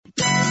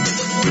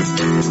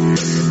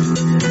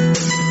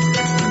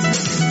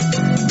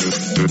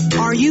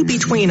Are you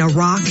between a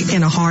rock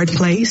and a hard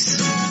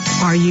place?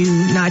 Are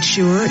you not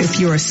sure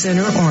if you're a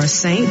sinner or a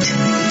saint?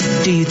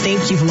 Do you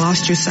think you've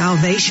lost your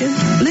salvation?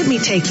 Let me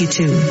take you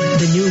to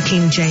the New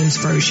King James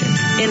Version.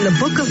 In the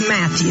book of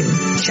Matthew,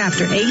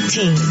 chapter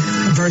 18,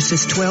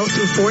 verses 12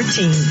 through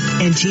 14,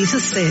 and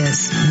Jesus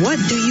says, "What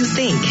do you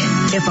think?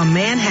 If a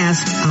man has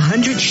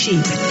 100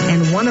 sheep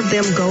and one of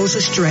them goes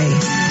astray,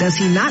 does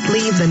he not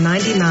leave the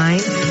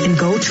 99 and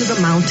go to the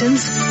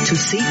mountains to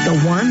seek the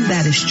one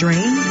that is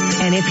strayed?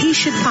 And if he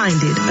should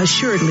find it,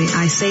 assuredly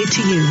I say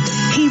to you,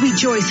 he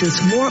rejoices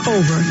more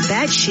over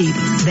that sheep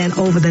than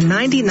over the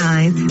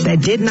 99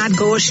 that did not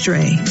go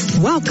astray."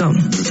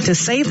 Welcome to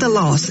Save the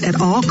Lost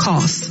at All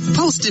Costs,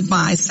 hosted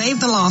by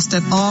Save the Lost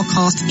at All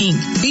Costs,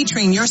 Inc.,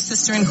 featuring your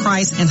sister in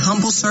Christ and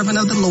humble servant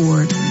of the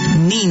Lord,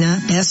 Nina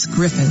S.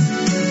 Griffin.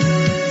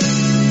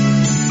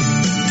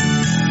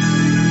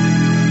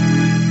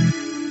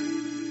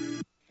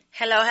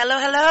 Hello, hello,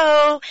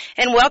 hello,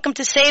 and welcome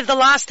to Save the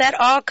Lost at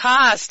All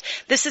Cost.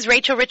 This is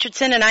Rachel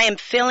Richardson, and I am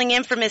filling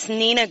in for Miss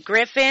Nina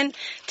Griffin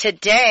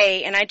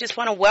today, and I just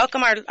want to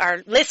welcome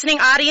our listening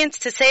audience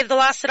to Save the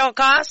Lost at All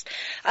Cost.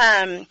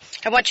 I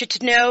want you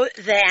to know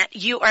that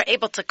you are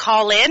able to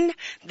call in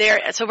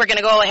there, so we're going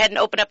to go ahead and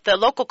open up the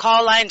local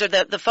call lines, or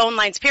the phone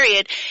lines,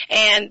 period,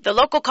 and the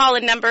local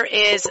call-in number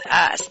is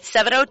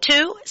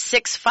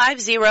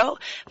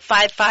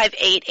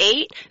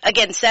 702-650-5588,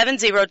 again,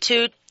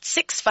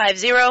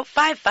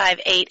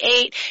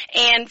 702-650-5588.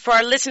 And for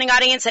our listening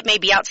audience that may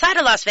be outside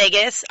of Las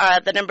Vegas,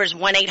 the number is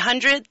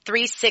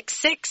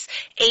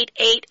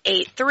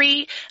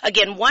 1-800-366-8883.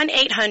 Again,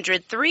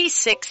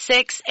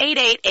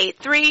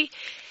 1-800-366-8883.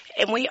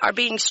 And we are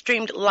being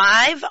streamed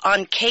live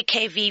on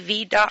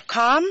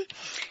kkvv.com.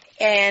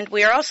 And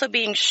we are also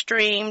being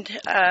streamed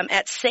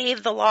at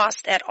Save the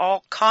Lost at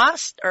All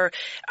Cost,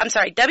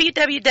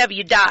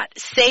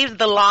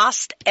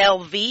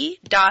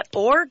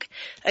 www.savethelostlv.org.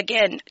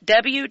 Again,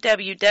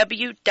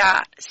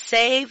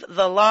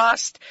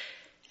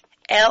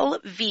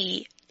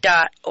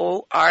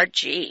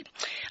 www.savethelostlv.org.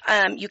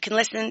 You can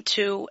listen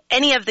to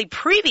any of the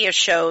previous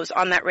shows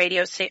on that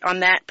radio, on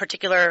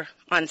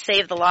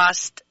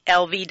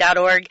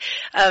SaveTheLostLV.org.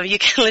 You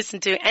can listen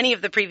to any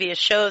of the previous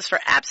shows for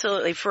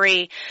absolutely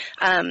free.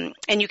 And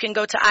you can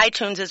go to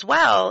iTunes as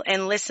well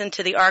and listen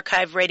to the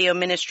Archive Radio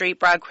Ministry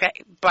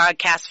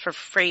broadcast for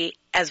free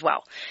as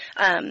well.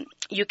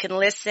 You can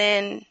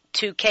listen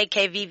to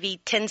KKVV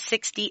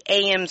 1060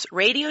 AM's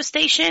radio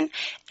station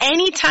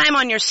anytime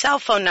on your cell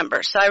phone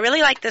number. So I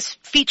really like this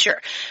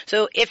feature.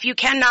 So if you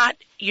do not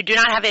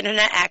have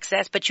internet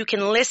access, but you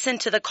can listen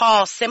to the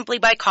call simply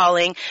by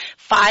calling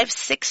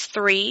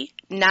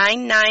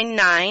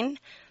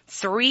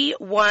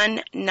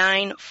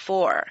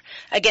 563-999-3194.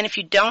 Again, if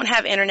you don't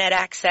have internet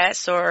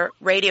access or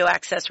radio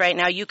access right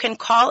now, you can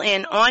call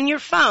in on your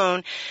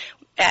phone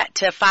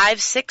to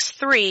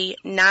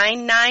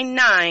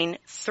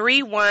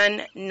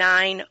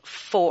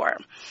 563-999-3194.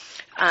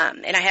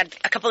 And I had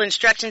a couple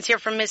instructions here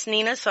from Miss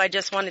Nina, so I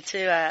just wanted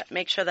to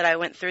make sure that I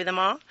went through them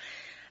all.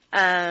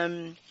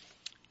 And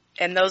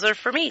those are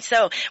for me.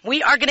 So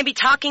we are going to be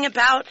talking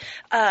about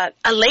a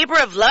labor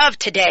of love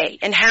today,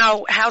 and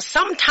how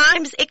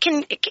sometimes it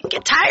can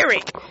get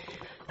tiring.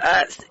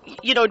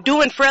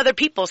 Doing for other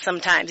people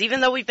sometimes, even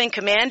though we've been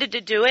commanded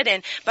to do it,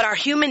 but our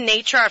human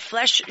nature, our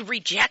flesh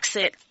rejects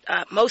it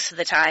most of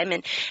the time.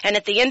 And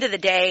at the end of the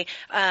day,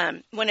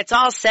 when it's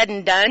all said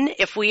and done,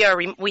 we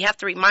have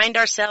to remind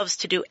ourselves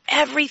to do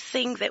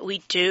everything that we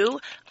do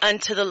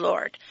unto the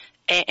Lord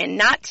and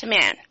not to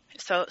man.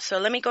 So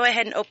let me go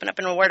ahead and open up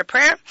in a word of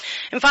prayer.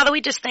 And Father,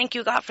 we just thank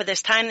you, God, for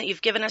this time that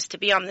you've given us to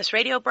be on this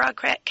radio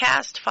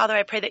broadcast. Father,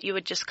 I pray that you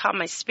would just calm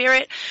my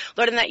spirit,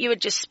 Lord, and that you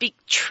would just speak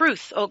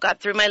truth, oh God,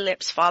 through my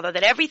lips, Father,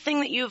 that everything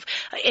that you've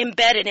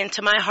embedded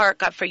into my heart,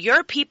 God, for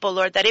your people,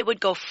 Lord, that it would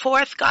go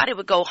forth, God, it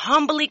would go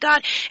humbly,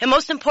 God, and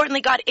most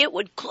importantly, God, it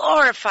would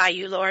glorify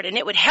you, Lord, and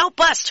it would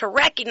help us to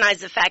recognize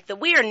the fact that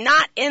we are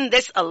not in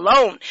this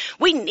alone.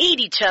 We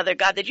need each other,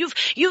 God, that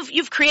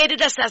you've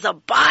created us as a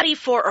body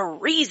for a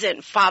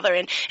reason, Father,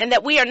 and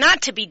that we are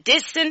not to be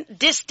distant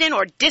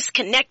or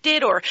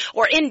disconnected or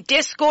in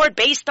discord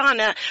based on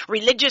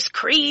religious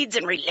creeds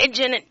and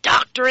religion and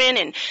doctrine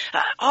and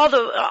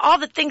all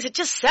the things that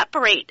just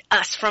separate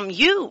us from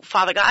you,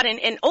 Father God,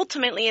 and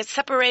ultimately it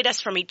separate us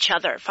from each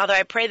other. Father,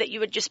 I pray that you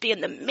would just be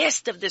in the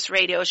midst of this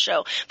radio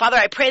show. Father,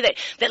 I pray that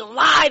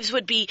lives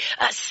would be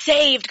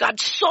saved, God,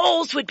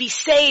 souls would be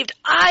saved,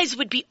 eyes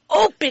would be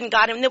open,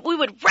 God, and that we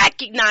would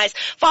recognize,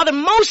 Father,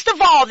 most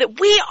of all, that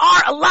we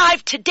are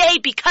alive today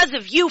because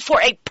of you for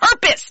a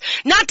purpose,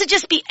 not to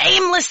just be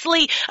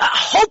aimlessly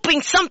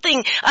hoping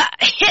something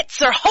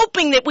hits, or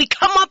hoping that we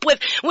come up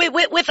with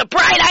a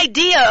bright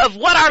idea of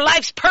what our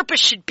life's purpose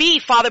should be,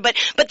 Father, but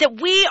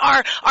that we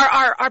are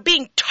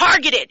being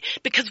targeted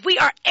because we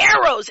are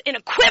arrows in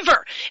a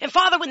quiver. And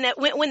Father,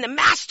 when the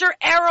master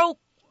arrow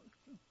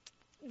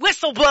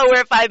whistleblower,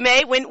 if I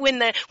may, when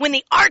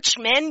the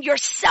archmen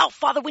yourself,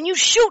 Father, when you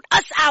shoot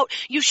us out,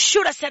 you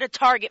shoot us at a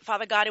target,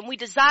 Father God, and we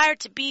desire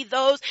to be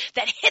those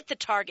that hit the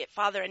target,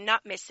 Father, and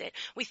not miss it.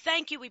 We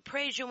thank you, we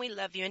praise you, and we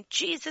love you. In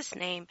Jesus'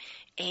 name,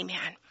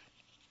 amen.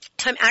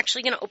 I'm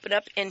actually going to open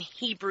up in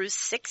Hebrews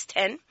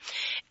 6:10.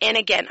 And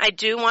again, I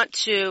do want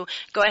to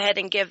go ahead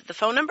and give the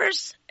phone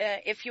numbers.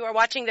 If you are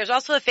watching, there's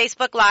also a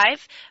Facebook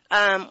Live,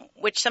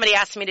 which somebody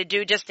asked me to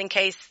do just in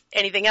case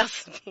anything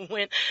else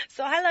went.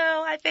 So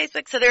hello, hi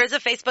Facebook. So there is a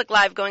Facebook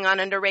Live going on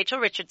under Rachel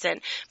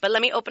Richardson. But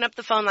let me open up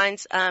the phone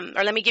lines,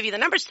 or let me give you the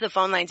numbers to the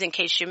phone lines in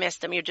case you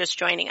missed them. You're just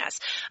joining us.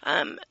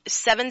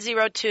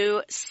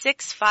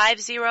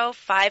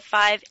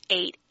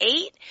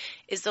 702-650-5588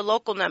 is the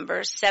local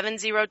number.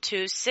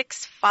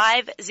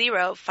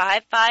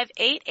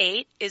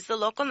 702-650-5588 is the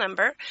local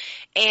number.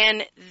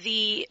 And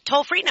the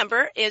toll-free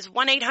number is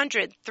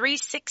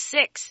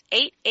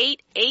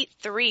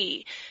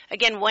 1-800-366-8883.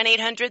 Again,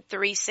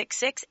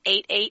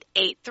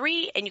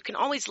 1-800-366-8883. And you can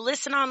always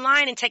listen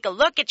online and take a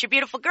look at your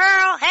beautiful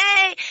girl,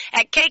 hey,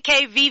 at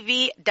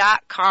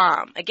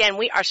kkvv.com. Again,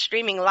 we are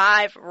streaming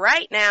live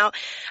right now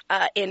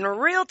in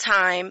real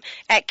time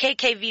at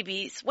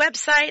KKVV's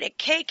website at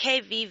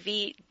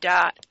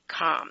kkvv.com.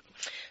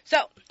 So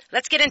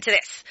let's get into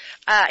this.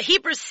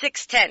 Hebrews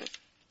 6:10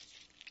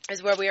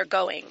 is where we are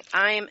going.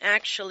 I am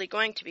actually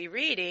going to be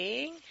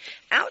reading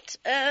out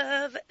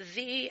of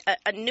the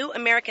a New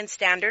American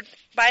Standard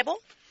Bible.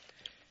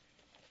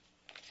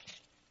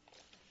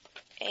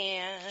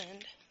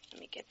 And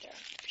let me get there.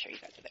 I'm sure you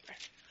guys are there.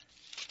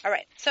 All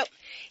right. So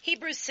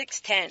Hebrews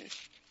 6:10,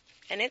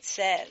 and it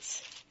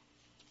says,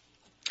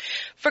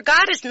 "For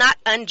God is not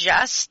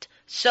unjust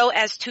so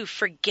as to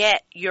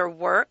forget your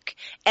work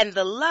and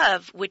the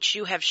love which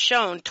you have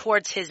shown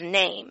towards his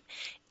name,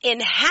 in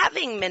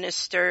having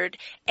ministered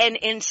and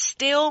in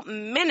still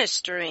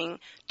ministering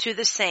to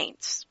the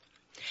saints.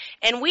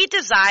 And we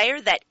desire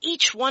that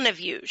each one of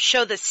you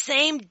show the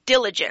same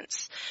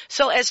diligence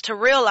so as to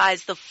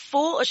realize the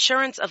full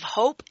assurance of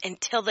hope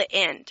until the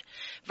end."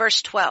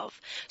 Verse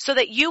 12, "So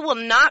that you will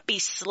not be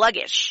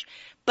sluggish,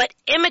 but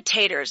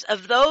imitators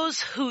of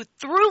those who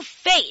through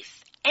faith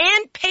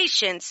and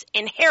patience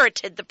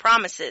inherited the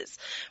promises."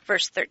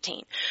 Verse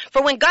 13,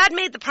 "For when God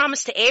made the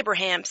promise to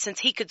Abraham, since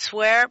he could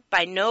swear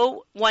by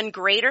no one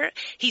greater,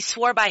 he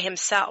swore by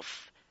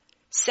himself,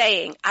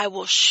 saying, I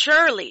will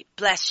surely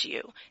bless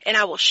you, and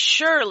I will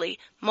surely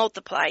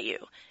multiply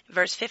you."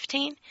 Verse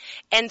 15,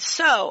 "And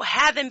so,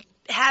 having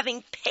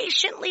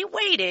patiently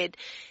waited,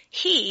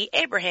 he,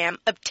 Abraham,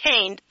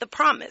 obtained the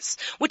promise,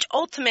 which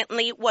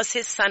ultimately was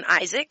his son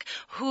Isaac,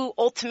 who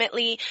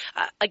ultimately,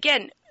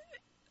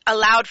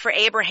 allowed for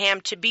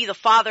Abraham to be the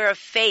father of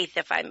faith,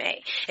 if I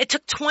may. It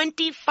took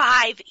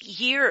 25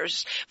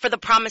 years for the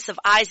promise of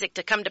Isaac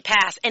to come to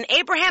pass, and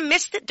Abraham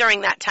missed it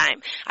during that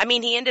time. I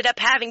mean, he ended up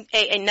having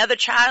another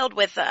child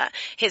with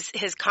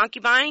his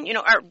concubine,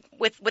 or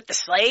with the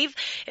slave,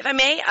 if I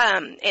may,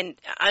 and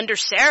under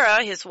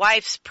Sarah, his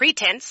wife's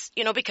pretense,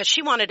 because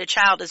she wanted a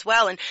child as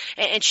well,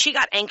 and she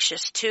got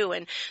anxious too.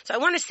 And so I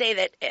want to say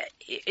that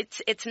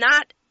it's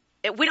not.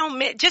 We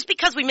don't just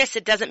because we miss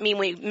it doesn't mean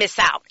we miss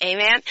out.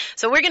 Amen.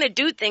 So we're going to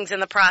do things in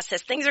the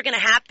process. Things are going to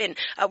happen.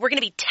 We're going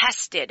to be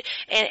tested.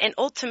 And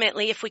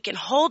ultimately, if we can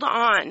hold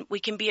on, we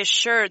can be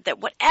assured that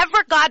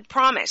whatever God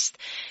promised,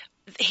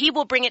 he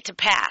will bring it to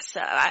pass.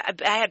 I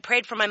had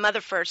prayed for my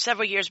mother for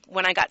several years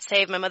when I got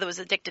saved. My mother was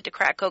addicted to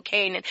crack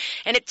cocaine,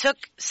 and it took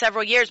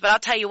several years, but I'll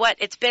tell you what,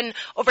 it's been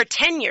over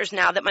 10 years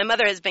now that my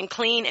mother has been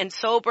clean and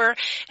sober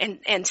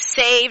and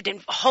saved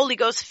and Holy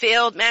Ghost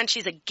filled. Man,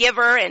 she's a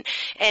giver, and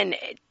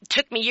it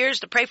took me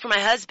years to pray for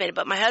my husband,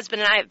 but my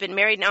husband and I have been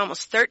married now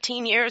almost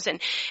 13 years, and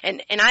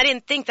I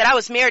didn't think that I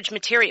was marriage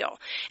material.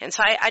 And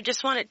so I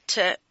just wanted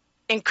to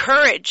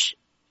encourage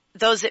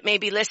those that may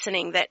be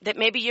listening, that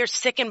maybe you're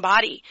sick in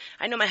body.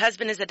 I know my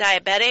husband is a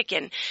diabetic,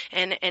 and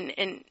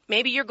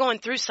maybe you're going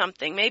through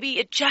something. Maybe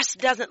it just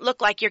doesn't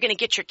look like you're going to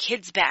get your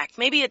kids back.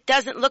 Maybe it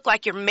doesn't look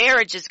like your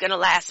marriage is going to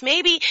last.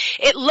 Maybe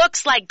it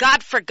looks like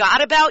God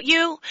forgot about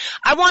you.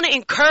 I want to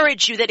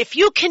encourage you that if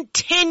you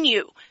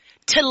continue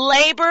to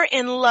labor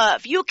in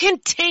love, you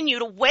continue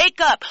to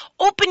wake up,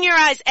 open your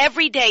eyes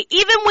every day,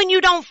 even when you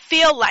don't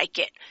feel like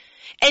it,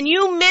 and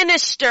you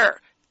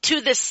minister to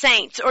the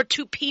saints or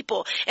to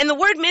people. And the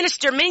word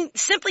minister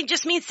simply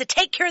just means to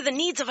take care of the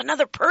needs of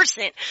another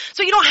person.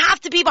 So you don't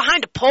have to be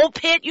behind a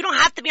pulpit. You don't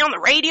have to be on the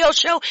radio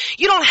show.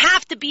 You don't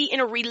have to be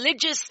in a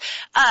religious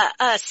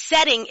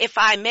setting, if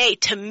I may,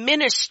 to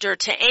minister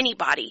to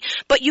anybody.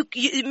 But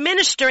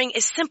ministering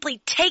is simply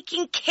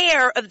taking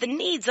care of the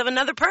needs of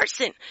another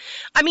person.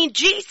 I mean,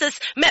 Jesus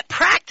met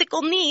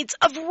practical needs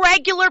of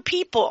regular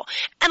people.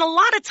 And a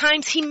lot of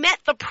times he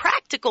met the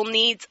practical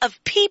needs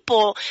of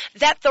people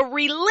that the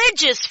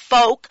religious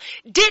folk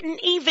didn't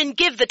even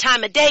give the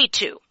time of day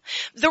to.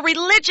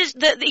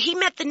 He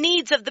met the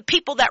needs of the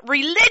people that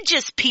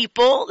religious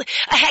people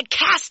had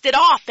casted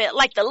off it,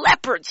 like the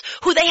leopards,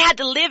 who they had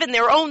to live in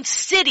their own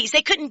cities.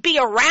 They couldn't be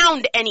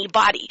around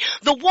anybody.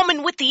 The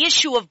woman with the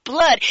issue of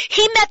blood.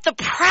 He met the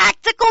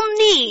practical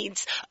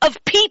needs of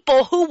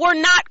people who were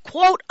not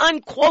quote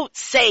unquote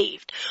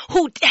saved,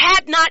 who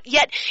had not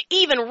yet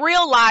even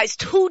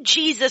realized who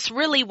Jesus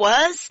really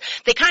was.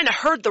 They kind of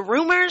heard the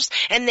rumors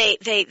and they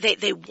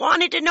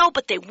wanted to know,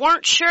 but they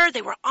weren't sure.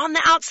 They were on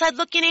the outside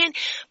looking in.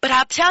 But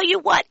I'll tell you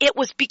what, it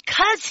was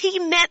because he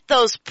met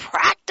those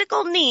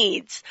practical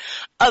needs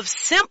of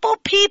simple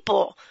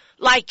people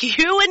like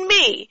you and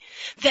me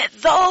that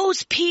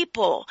those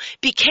people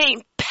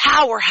became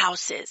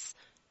powerhouses.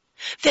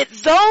 That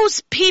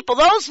those people,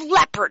 those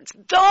leopards,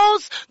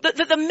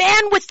 the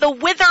man with the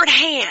withered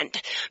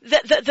hand,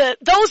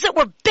 those that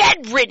were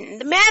bedridden,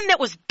 the man that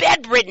was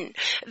bedridden,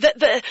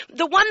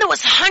 the one that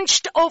was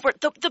hunched over,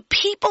 the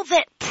people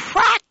that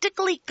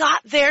practically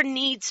got their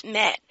needs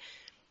met,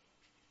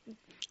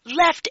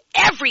 left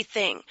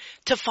everything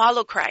to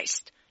follow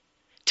Christ,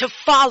 to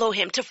follow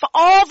him,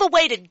 all the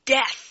way to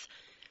death.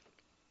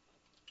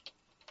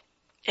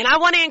 And I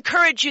want to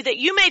encourage you that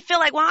you may feel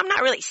like, well, I'm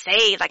not really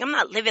saved. Like I'm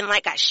not living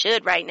like I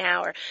should right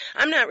now, or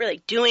I'm not really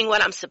doing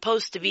what I'm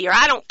supposed to be, or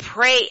I don't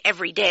pray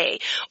every day.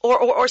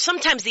 Or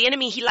sometimes the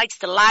enemy, he likes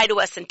to lie to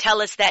us and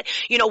tell us that,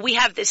 we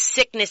have this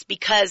sickness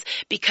because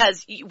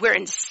we're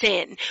in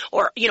sin.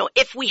 Or,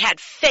 if we had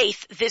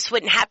faith, this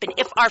wouldn't happen.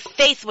 If our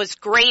faith was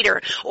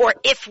greater, or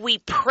if we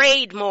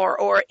prayed more,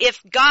 or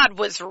if God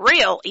was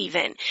real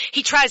even.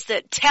 He tries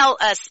to tell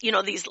us,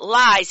 these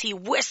lies. He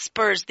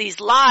whispers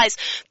these lies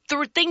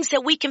through things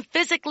that we can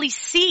physically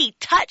see,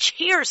 touch,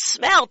 hear,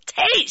 smell,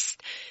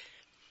 taste.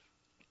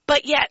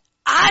 But yet,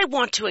 I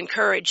want to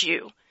encourage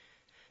you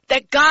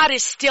that God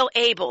is still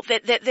able,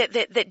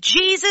 that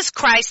Jesus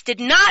Christ did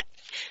not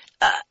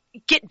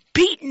get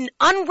beaten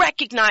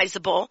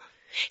unrecognizable.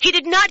 He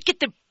did not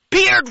get the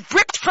beard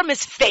ripped from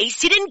his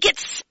face. He didn't get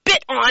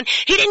spit on.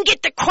 He didn't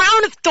get the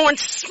crown of thorns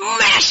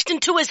smashed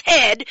into his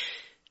head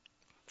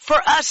for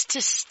us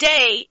to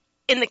stay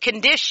in the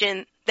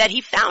condition that he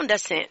found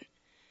us in.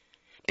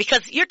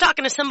 Because you're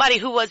talking to somebody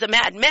who was a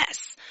mad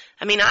mess.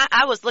 I mean,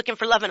 I was looking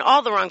for love in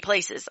all the wrong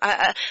places.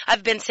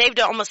 I've been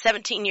saved almost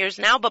 17 years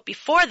now, but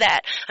before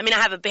that, I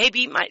have a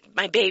baby,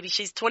 my baby,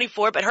 she's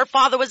 24, but her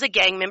father was a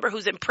gang member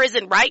who's in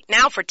prison right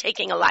now for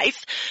taking a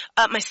life.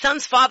 My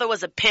son's father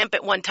was a pimp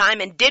at one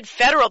time and did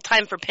federal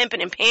time for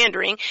pimping and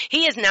pandering.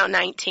 He is now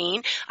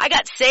 19. I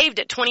got saved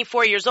at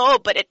 24 years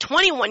old, but at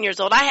 21 years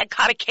old, I had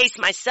caught a case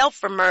myself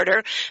for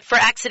murder, for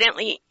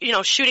accidentally,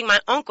 shooting my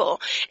uncle.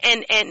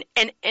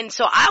 And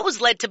so I was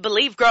led to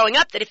believe growing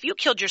up that if you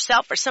killed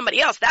yourself or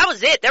somebody else, that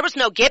was it. There was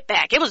no get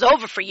back. It was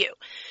over for you.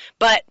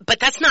 But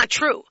that's not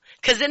true.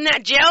 Because in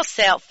that jail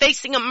cell,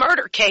 facing a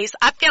murder case,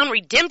 I found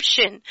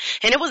redemption.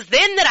 And it was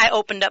then that I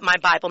opened up my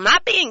Bible,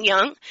 not being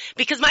young,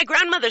 because my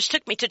grandmothers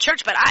took me to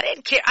church, but I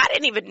didn't care. I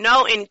didn't even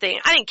know anything.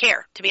 I didn't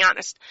care, to be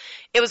honest.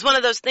 It was one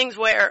of those things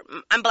where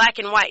I'm black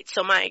and white.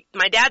 So my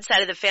dad's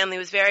side of the family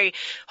was very,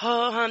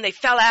 they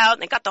fell out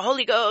and they got the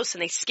Holy Ghost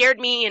and they scared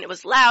me, and it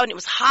was loud and it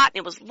was hot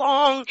and it was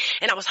long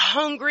and I was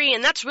hungry,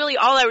 and that's really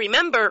all I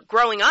remember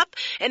growing up.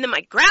 And then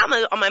my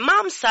grandma on my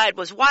mom's side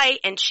was white,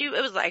 and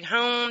it was like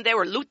they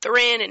were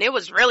Lutheran, and it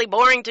was really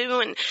boring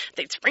too, and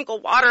they'd sprinkle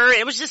water.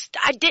 It was just,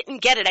 I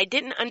didn't get it. I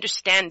didn't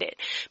understand it.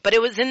 But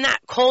it was in that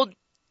cold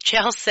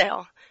jail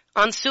cell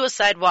on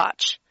suicide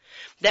watch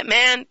that,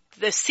 man,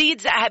 the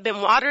seeds that had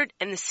been watered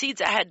and the seeds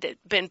that had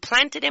been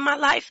planted in my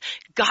life,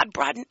 God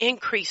brought an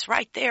increase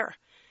right there.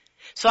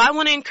 So I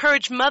want to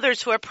encourage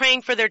mothers who are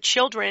praying for their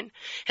children,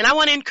 and I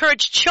want to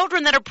encourage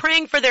children that are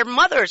praying for their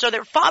mothers or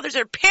their fathers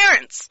or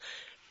parents.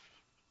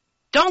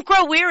 Don't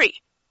grow weary.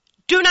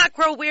 Do not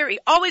grow weary.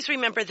 Always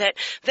remember that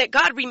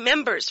God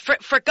remembers.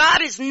 For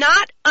God is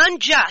not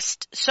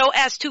unjust so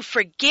as to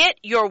forget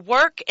your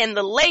work and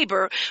the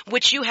labor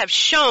which you have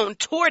shown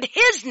toward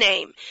his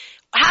name.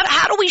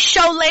 How do we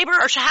show labor,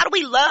 or how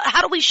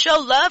do we show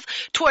love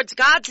towards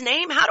God's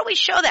name? How do we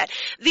show that?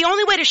 The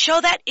only way to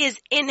show that is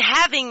in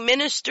having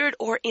ministered,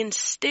 or in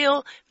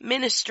still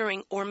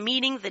ministering or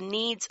meeting the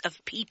needs of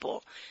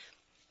people.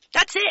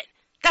 That's it.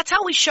 That's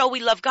how we show we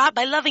love God,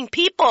 by loving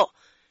people.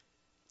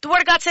 The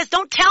Word of God says,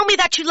 don't tell me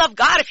that you love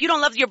God if you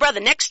don't love your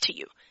brother next to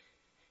you.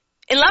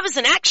 And love is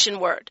an action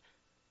word.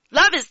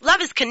 Love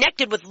is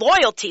connected with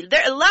loyalty.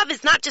 Love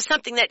is not just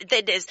something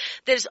that is,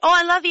 there's,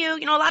 I love you.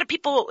 A lot of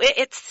people,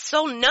 it's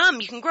so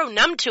numb. You can grow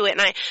numb to it.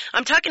 And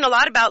I'm talking a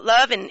lot about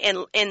love and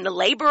the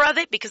labor of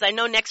it, because I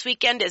know next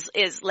weekend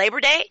is Labor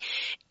Day.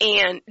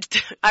 And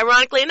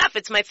ironically enough,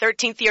 it's my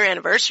 13th year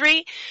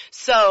anniversary.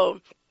 So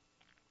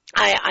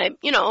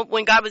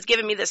when God was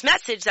giving me this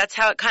message, that's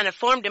how it kind of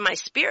formed in my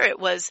spirit,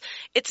 was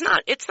it's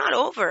not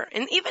over.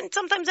 And even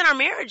sometimes in our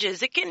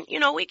marriages, it can,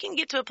 we can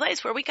get to a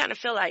place where we kind of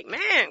feel like,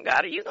 man,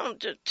 God, are you going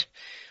to,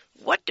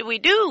 what do we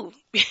do?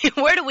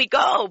 Where do we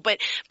go? But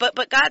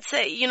God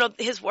said,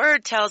 his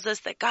word tells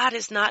us that God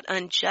is not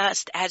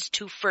unjust as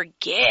to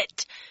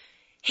forget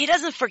He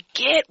doesn't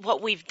forget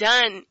what we've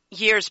done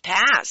years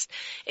past.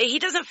 He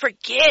doesn't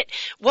forget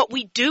what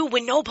we do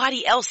when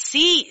nobody else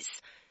sees.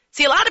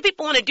 See, a lot of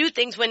people want to do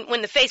things when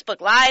the Facebook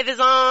Live is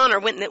on,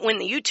 or when the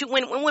YouTube,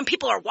 when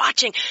people are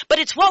watching. But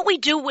it's what we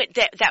do with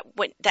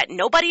that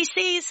nobody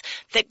sees,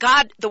 that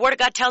God, the Word of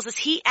God tells us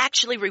He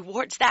actually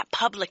rewards that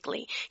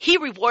publicly. He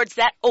rewards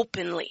that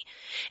openly.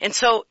 And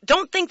so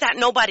don't think that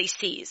nobody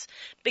sees,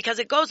 because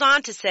it goes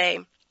on to say,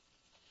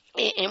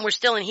 and we're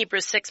still in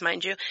Hebrews 6,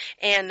 mind you,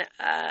 and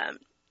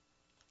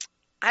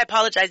I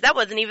apologize. That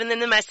wasn't even in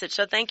the message.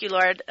 So thank you,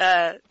 Lord.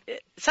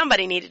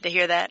 Somebody needed to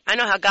hear that. I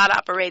know how God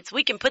operates.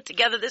 We can put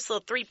together this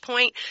little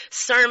 3-point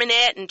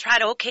sermonette and try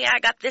to, okay, I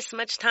got this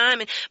much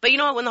time. But you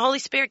know what? When the Holy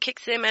Spirit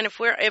kicks in, and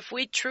if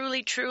we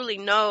truly, truly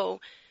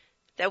know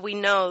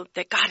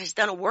that God has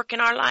done a work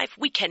in our life,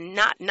 we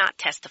cannot not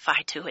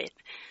testify to it.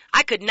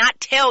 I could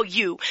not tell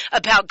you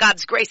about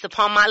God's grace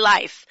upon my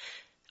life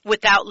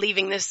without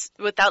leaving this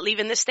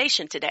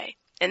station today.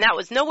 And that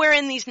was nowhere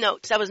in these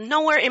notes. That was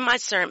nowhere in my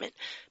sermon.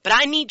 But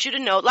I need you to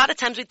know, a lot of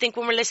times we think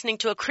when we're listening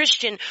to a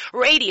Christian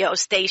radio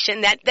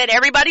station that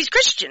everybody's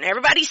Christian,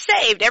 everybody's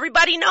saved,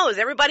 everybody knows,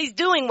 everybody's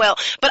doing well.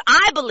 But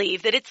I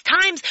believe that it's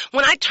times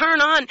when I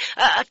turn on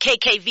a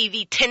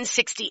KKVV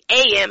 1060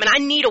 AM and I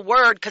need a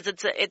word, because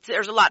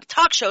there's a lot of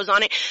talk shows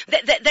on it,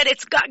 that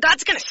it's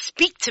God's going to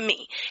speak to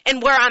me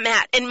and where I'm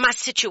at and my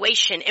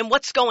situation and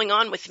what's going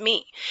on with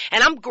me.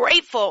 And I'm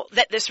grateful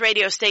that this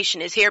radio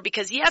station is here,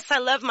 because yes, I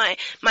love my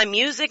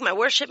music, my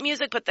worship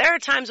music, but there are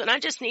times when I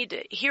just need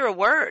to hear a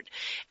word.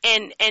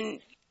 And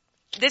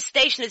this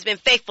station has been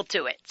faithful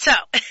to it. So,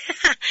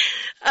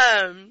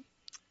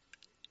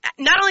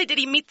 not only did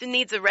he meet the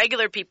needs of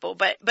regular people,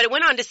 but it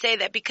went on to say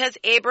that because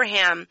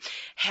Abraham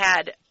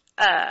had,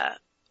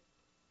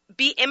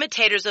 be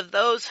imitators of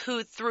those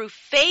who through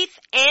faith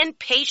and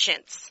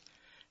patience.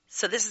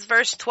 So this is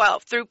verse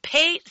 12. Through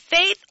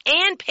faith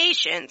and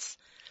patience,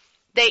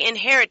 they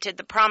inherited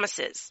the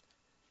promises.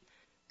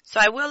 So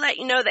I will let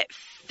you know that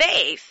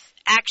faith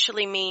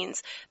actually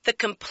means the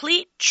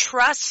complete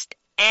trust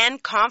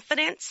and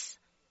confidence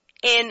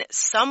in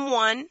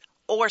someone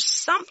or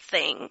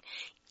something,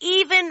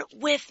 even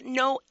with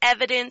no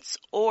evidence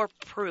or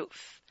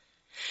proof.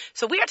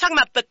 So we are talking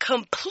about the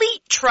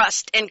complete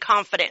trust and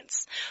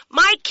confidence.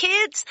 My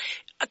kids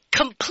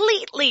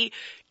completely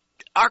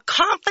are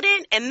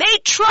confident, and they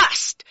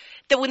trust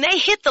that when they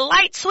hit the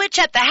light switch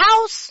at the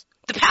house,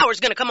 the power's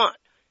going to come on.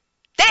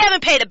 They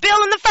haven't paid a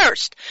bill in the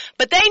first,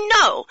 but they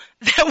know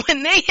that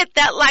when they hit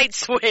that light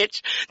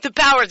switch, the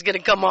power is going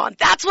to come on.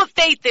 That's what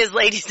faith is,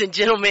 ladies and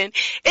gentlemen.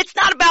 It's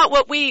not about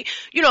what we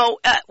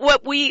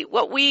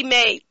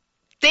may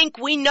think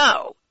we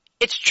know.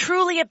 It's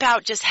truly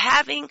about just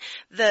having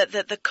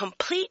the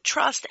complete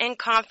trust and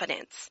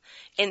confidence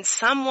in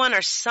someone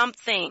or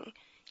something,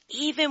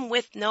 even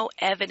with no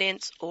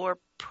evidence or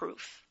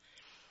proof.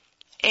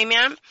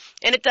 Amen.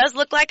 And it does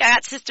look like I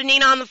got Sister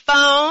Nina on the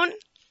phone.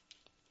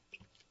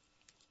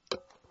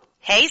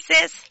 Hey,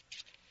 sis.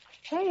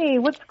 Hey,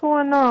 what's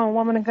going on,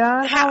 woman of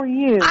God? How are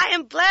you? I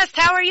am blessed.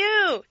 How are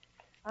you?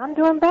 I'm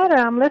doing better.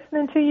 I'm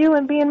listening to you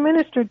and being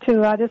ministered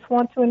to. I just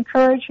want to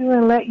encourage you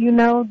and let you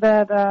know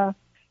that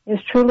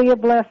it's truly a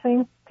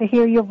blessing to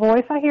hear your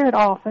voice. I hear it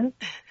often.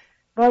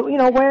 But,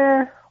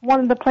 where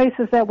one of the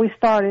places that we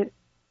started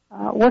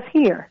was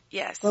here.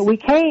 Yes. But we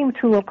came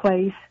to a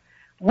place,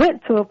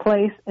 went to a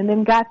place, and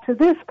then got to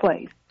this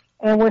place.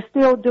 And we're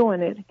still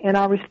doing it in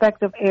our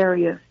respective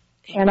areas.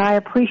 And I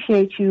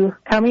appreciate you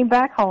coming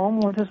back home,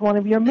 which is one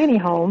of your many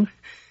homes,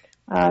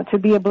 to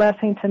be a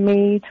blessing to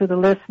me, to the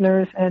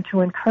listeners, and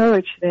to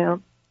encourage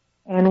them.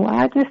 And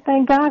I just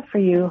thank God for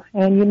you,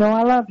 and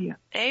I love you.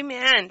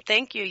 Amen.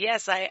 Thank you.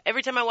 Yes,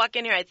 every time I walk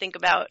in here, I think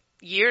about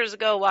years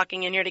ago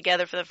walking in here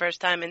together for the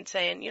first time and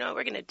saying,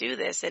 we're going to do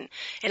this. And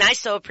I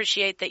so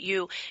appreciate that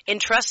you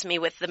entrust me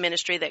with the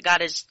ministry that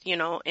God has,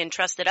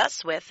 entrusted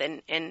us with,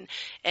 and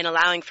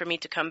allowing for me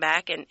to come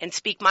back and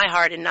speak my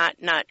heart, and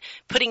not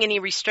putting any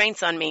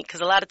restraints on me.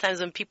 Because a lot of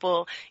times when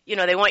people,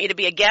 they want you to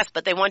be a guest,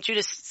 but they want you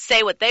to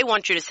say what they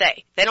want you to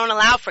say. They don't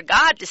allow for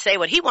God to say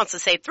what He wants to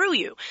say through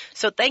you.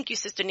 So thank you,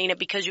 Sister Nina,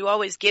 because you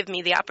always give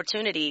me the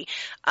opportunity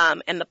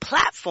and the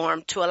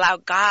platform to allow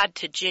God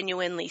to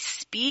genuinely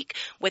speak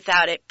without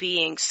it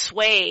being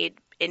swayed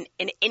in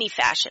any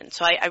fashion.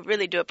 So I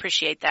really do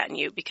appreciate that in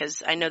you,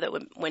 because I know that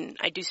when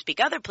I do speak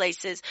other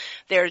places,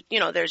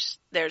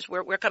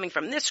 we're coming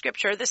from this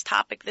scripture, this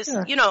topic, this,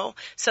 sure.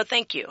 So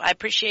thank you. I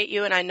appreciate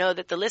you, and I know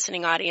that the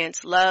listening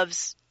audience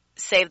loves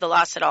Save the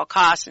Lost at All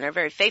Costs and are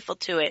very faithful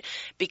to it,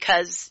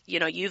 because,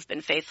 you've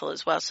been faithful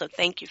as well. So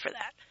thank you for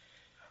that.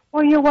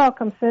 Well, you're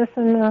welcome, sis,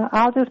 and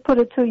I'll just put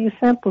it to you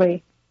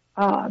simply.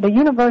 The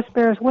universe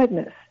bears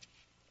witness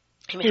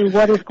to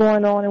what is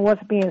going on and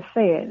what's being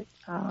said.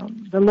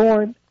 The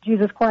Lord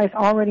Jesus Christ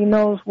already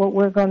knows what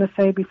we're going to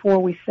say before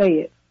we say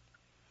it.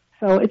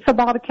 So it's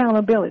about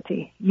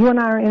accountability. You and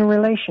I are in a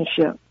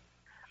relationship.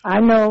 I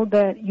know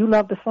that you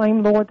love the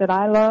same Lord that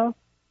I love.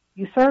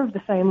 You serve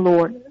the same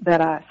Lord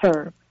that I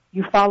serve.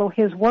 You follow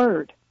His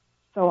word.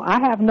 So I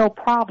have no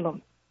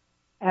problem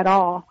at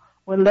all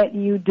will let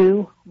you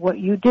do what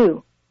you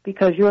do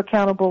because you're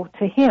accountable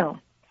to him.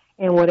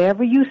 And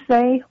whatever you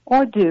say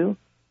or do,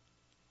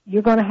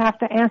 you're going to have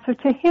to answer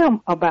to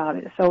him about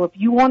it. So if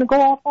you want to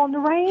go off on the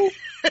range,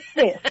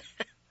 sis,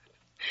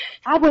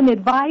 I wouldn't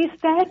advise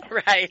that.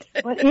 Right.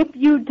 But if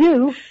you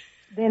do,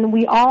 then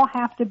we all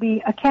have to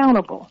be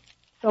accountable.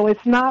 So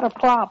it's not a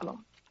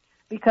problem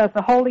because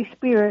the Holy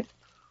Spirit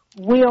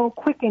will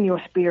quicken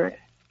your spirit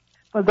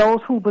for those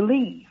who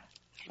believe.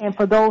 And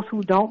for those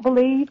who don't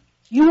believe,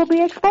 you will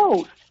be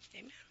exposed.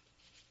 Amen.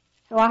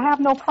 So I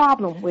have no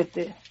problem with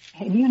this.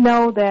 And you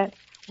know that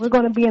we're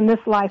going to be in this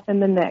life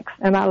and the next.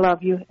 And I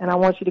love you, and I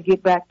want you to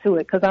get back to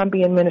it because I'm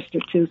being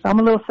ministered to. So I'm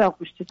a little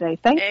selfish today.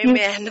 Thank you.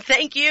 Amen.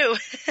 Thank you.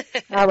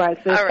 All right,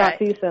 sis. All right. Talk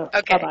to you soon.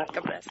 Okay. Bye-bye.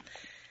 God bless.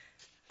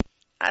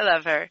 I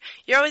love her.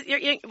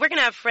 We're going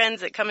to have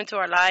friends that come into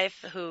our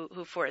life who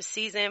for a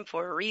season,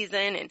 for a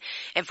reason,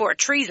 and for a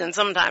treason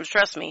sometimes,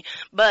 trust me.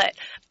 But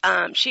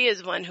she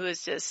is one who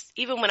is just,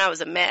 even when I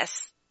was a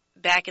mess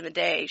back in the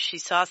day, she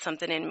saw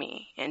something in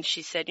me and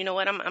she said, you know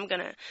what, I'm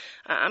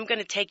going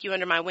to take you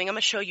under my wing. I'm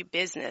going to show you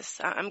business.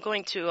 I'm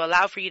going to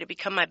allow for you to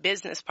become my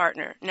business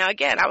partner. Now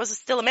again, I was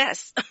still a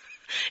mess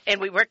and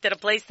we worked at a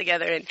place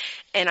together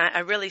and I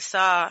really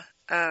saw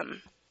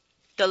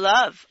the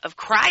love of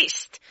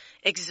Christ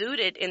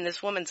exuded in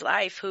this woman's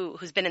life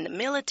who's been in the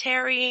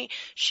military.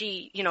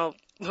 She,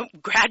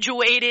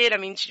 graduated. I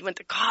mean, she went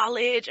to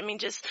college. I mean,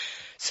 just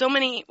so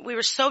many, we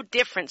were so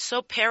different,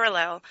 so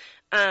parallel.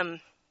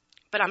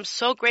 But I'm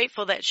so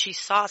grateful that she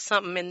saw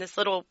something in this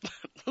little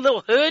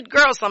hood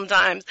girl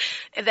sometimes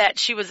that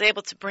she was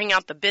able to bring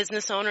out the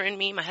business owner in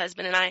me. My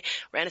husband and I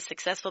ran a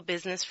successful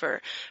business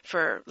for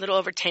a little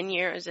over 10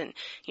 years. And,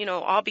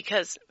 all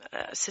because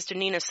Sister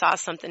Nina saw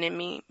something in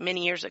me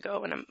many years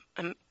ago. And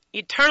I'm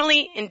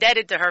eternally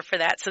indebted to her for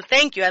that. So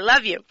thank you. I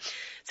love you.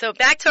 So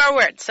back to our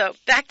word. So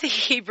back to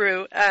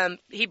Hebrews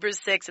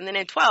 6 and then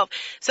in 12.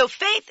 So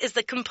faith is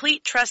the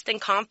complete trust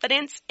and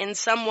confidence in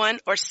someone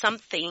or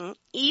something,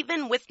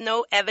 even with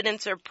no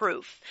evidence or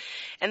proof.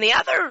 And the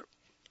other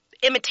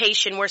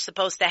imitation we're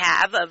supposed to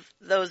have of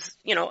those,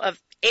 of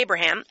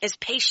Abraham is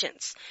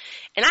patience.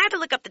 And I had to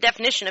look up the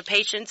definition of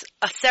patience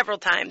several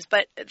times,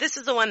 but this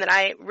is the one that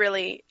I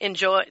really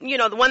enjoy,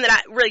 the one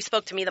that really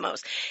spoke to me the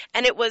most.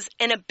 And it was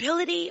an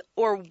ability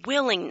or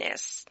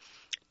willingness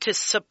to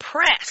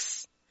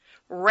suppress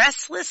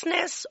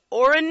restlessness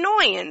or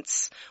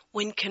annoyance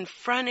when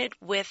confronted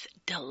with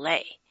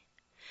delay.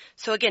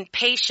 So again,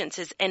 patience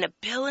is an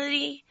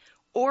ability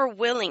or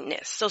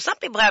willingness. So some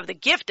people have the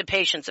gift of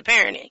patience,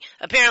 apparently,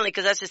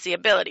 because that's just the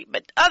ability.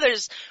 But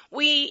others,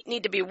 we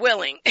need to be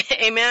willing,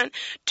 amen,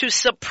 to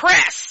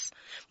suppress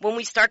when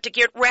we start to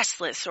get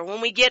restless or when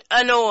we get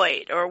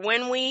annoyed or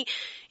when we,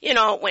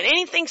 when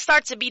anything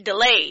starts to be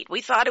delayed.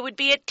 We thought it would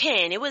be at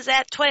 10. It was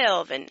at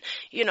 12. And,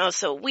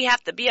 so we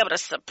have to be able to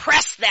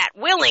suppress that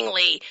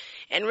willingly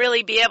and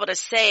really be able to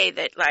say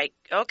that, like,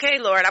 okay,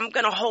 Lord, I'm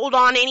going to hold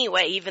on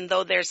anyway, even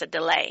though there's a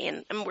delay.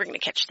 And we're going to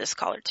catch this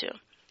caller too.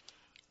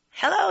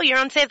 Hello, you're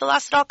on Save the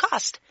Lost at All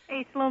Cost.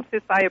 Hey, Shalom,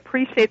 sis. I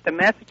appreciate the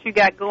message you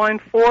got going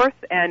forth,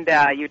 and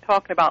you're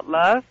talking about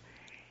love.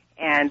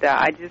 And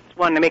I just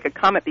wanted to make a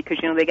comment because,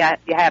 you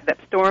have that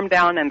storm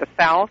down in the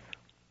south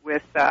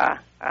with,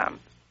 I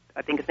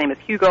think his name is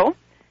Hugo,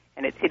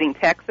 and it's hitting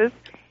Texas.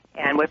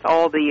 And with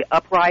all the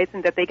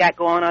uprising that they got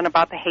going on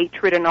about the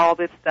hatred and all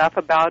this stuff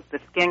about the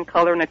skin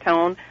color and the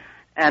tone,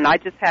 and I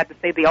just had to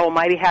say the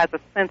Almighty has a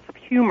sense of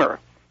humor.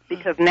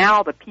 Because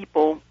now the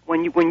people,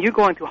 when you're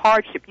going through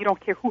hardship, you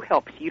don't care who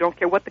helps you. You don't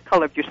care what the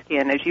color of your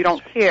skin is. You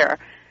don't care,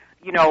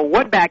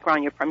 what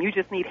background you're from. You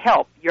just need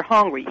help. You're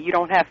hungry. You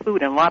don't have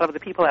food. And a lot of the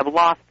people have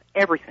lost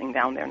everything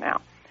down there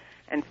now.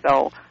 And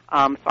so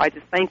I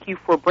just thank you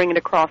for bringing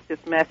across this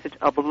message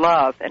of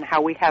love and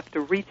how we have to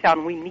reach out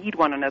and we need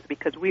one another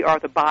because we are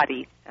the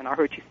body. And I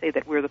heard you say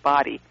that we're the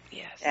body.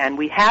 Yes. And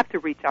we have to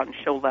reach out and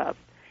show love.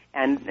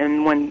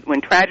 And when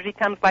tragedy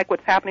comes like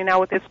what's happening now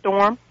with this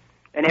storm,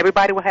 and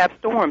everybody will have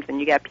storms, and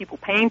you got people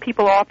paying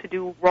people off to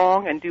do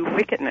wrong and do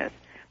wickedness.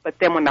 But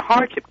then when the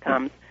hardship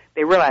comes,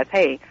 they realize,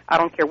 hey, I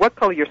don't care what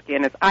color your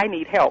skin is, I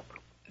need help.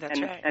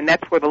 That's right. And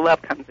that's where the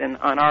love comes in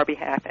on our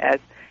behalf as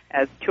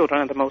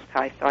children of the Most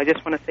High. So I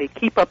just want to say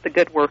keep up the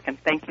good work, and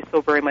thank you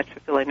so very much for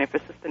filling in for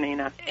Sister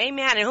Nina.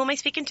 Amen. And who am I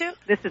speaking to?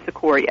 This is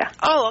Sequoia.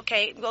 Oh,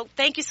 okay. Well,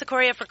 thank you,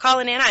 Sequoia, for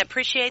calling in. I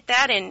appreciate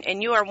that,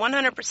 and you are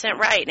 100%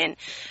 right. And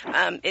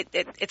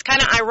it's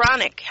kind of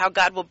ironic how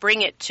God will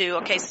bring it to,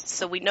 okay,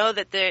 so we know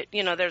that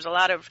there's a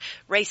lot of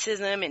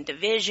racism and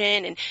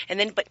division, and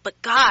then,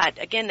 but God,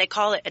 again, they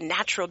call it a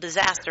natural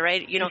disaster,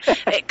 right?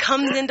 It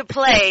comes into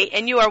play,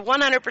 and you are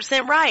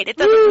 100% right. It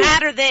doesn't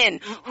matter then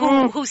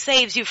who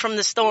saves you from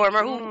the storm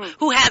or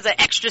who has an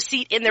extra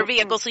seat in their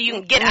vehicle so you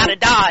can get out of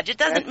Dodge. It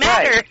doesn't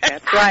matter. Right.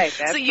 That's right.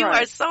 So you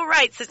are so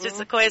right, Sister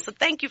Sequoia. So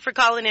thank you for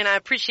calling in. I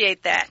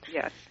appreciate that.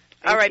 Yes.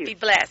 All right. Be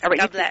blessed. All right,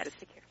 God bless.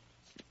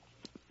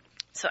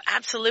 So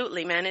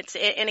absolutely, man.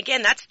 And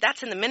again,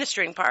 that's in the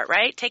ministering part,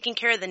 right? Taking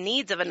care of the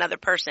needs of another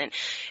person.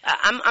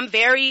 I'm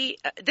very,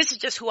 this is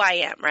just who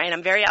I am, right?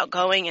 I'm very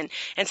outgoing,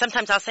 and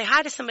sometimes I'll say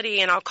hi to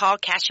somebody and I'll call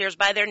cashiers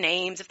by their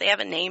names if they have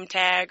a name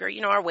tag, or,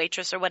 our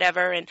waitress or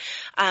whatever. And,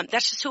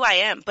 that's just who I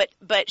am.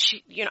 But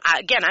she,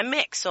 again, I'm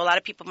mixed. So a lot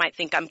of people might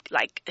think I'm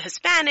like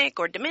Hispanic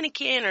or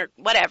Dominican or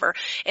whatever.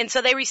 And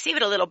so they receive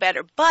it a little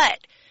better. But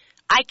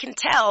I can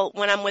tell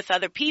when I'm with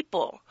other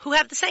people who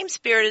have the same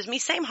spirit as me,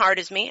 same heart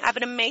as me. I have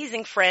an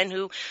amazing friend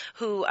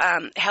who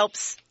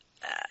helps,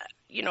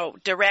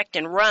 direct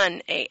and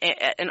run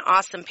an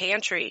awesome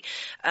pantry,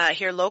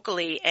 here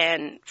locally.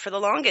 And for the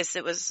longest,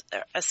 it was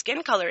a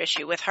skin color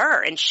issue with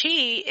her. And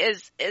she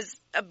is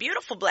a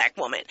beautiful black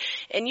woman.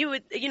 And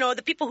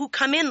the people who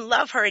come in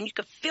love her, and you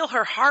could feel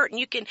her heart,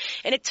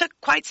 and it took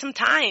quite some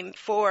time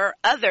for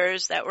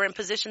others that were in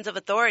positions of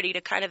authority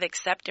to kind of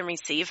accept and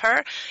receive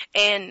her.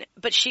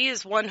 But she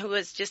is one who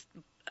is just,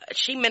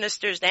 she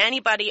ministers to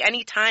anybody,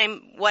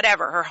 anytime,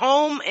 whatever, her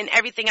home and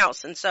everything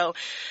else. And so,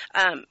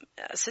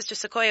 Sister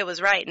Sequoia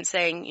was right in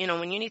saying,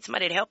 when you need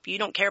somebody to help you, you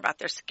don't care about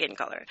their skin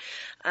color.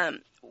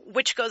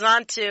 Which goes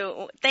on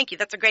to, thank you,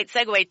 that's a great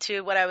segue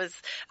to what I was,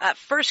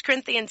 1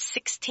 Corinthians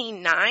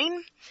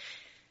 16:9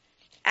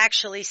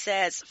 actually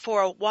says,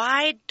 for a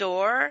wide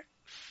door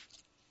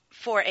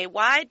for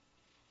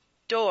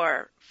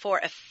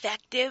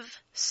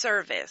effective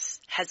service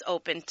has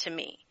opened to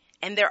me,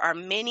 and there are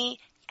many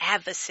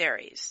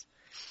adversaries.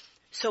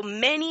 So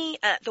many,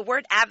 the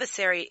word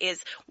adversary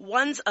is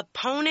one's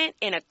opponent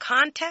in a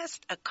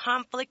contest, a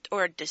conflict,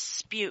 or a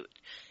dispute.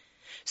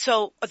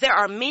 So there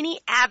are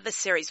many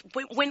adversaries.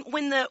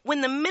 When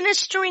the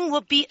ministering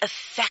will be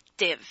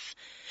effective,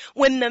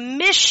 when the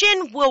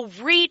mission will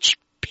reach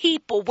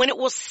people, when it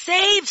will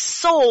save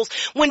souls,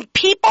 when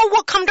people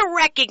will come to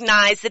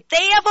recognize that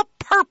they have a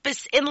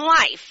purpose in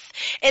life,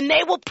 and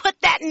they will put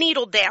that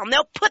needle down,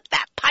 they'll put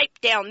that pipe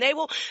down,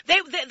 they'll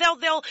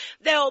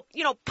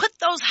put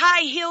those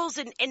high heels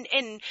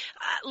and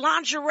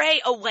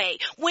lingerie away.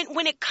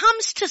 When it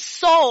comes to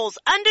souls,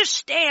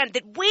 understand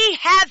that we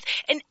have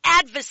an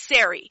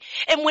adversary,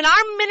 and when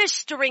our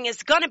ministering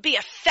is going to be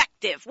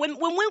effective, when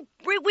we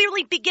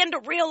really begin to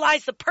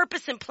realize the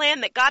purpose and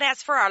plan that God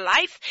has for our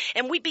life,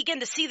 and we begin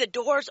to see the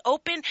doors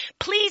open,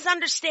 please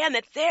understand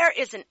that there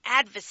is an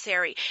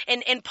adversary.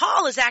 And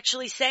Paul is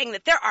actually saying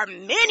that there are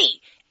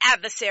many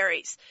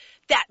adversaries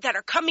that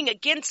are coming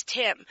against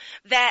him,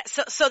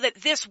 so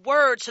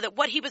that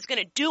what he was going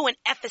to do in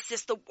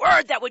Ephesus, the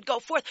word that would go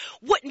forth,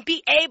 wouldn't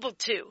be able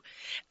to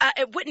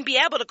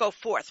go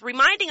forth.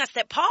 Reminding us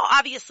that Paul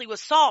obviously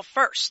was Saul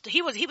first.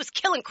 He was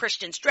killing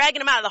Christians, dragging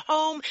them out of the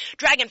home,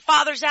 dragging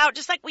fathers out,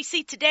 just like we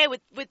see today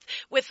with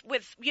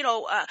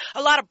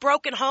a lot of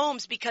broken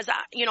homes, because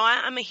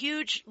I'm a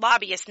huge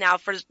lobbyist now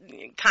for,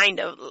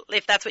 kind of,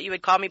 if that's what you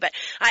would call me, but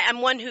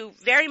I'm one who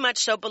very much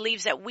so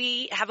believes that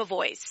we have a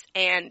voice,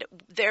 and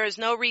there is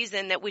no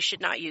reason that we should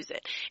not use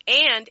it.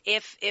 And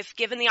if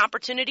given the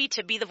opportunity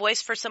to be the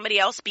voice for somebody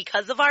else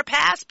because of our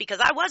past, because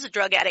I was a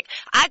drug addict,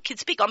 I can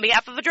speak on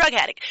behalf of a drug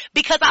addict.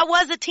 Because I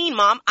was a teen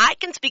mom, I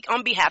can speak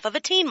on behalf of a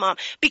teen mom.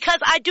 Because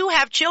I do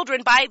have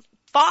children by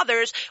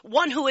fathers,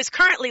 one who is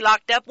currently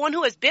locked up, one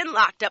who has been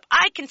locked up.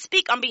 I can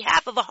speak on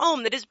behalf of a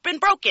home that has been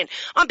broken,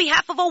 on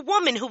behalf of a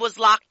woman who was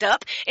locked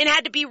up and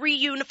had to be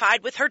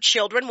reunified with her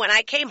children when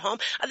I came home.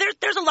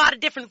 There's a lot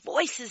of different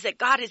voices that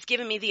God has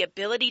given me the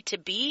ability to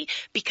be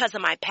because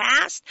of my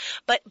past.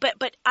 But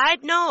I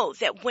know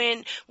that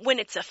when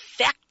it's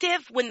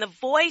effective, when the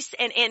voice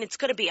and it's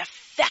going to be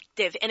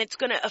effective, and it's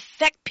going to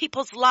affect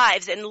people's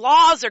lives, and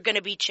laws are going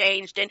to be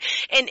changed,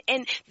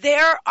 and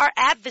there are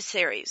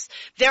adversaries.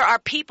 There are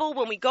people,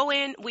 when we go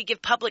in, we give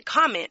public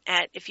comment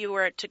if you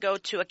were to go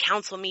to a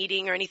council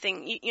meeting or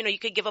anything, you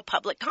could give a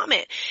public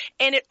comment.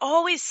 And it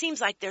always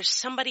seems like there's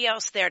somebody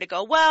else there to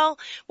go, well,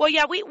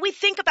 yeah, we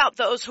think about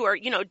those who are,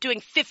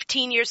 doing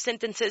 15-year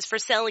sentences for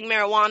selling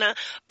marijuana,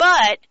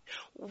 but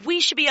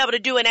we should be able to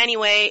do it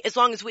anyway as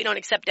long as we don't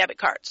accept debit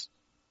cards.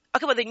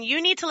 Okay, well then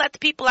you need to let the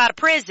people out of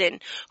prison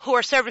who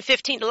are serving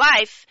 15 to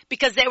life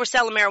because they were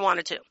selling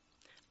marijuana too.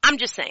 I'm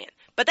just saying.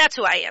 But that's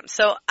who I am.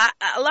 So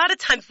a lot of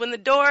times when the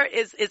door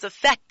is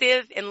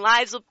effective, and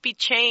lives will be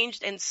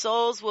changed, and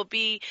souls will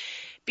be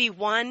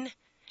won,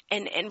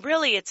 and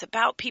really it's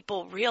about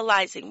people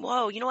realizing,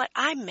 whoa, you know what?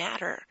 I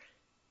matter.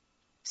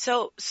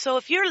 So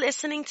if you're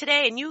listening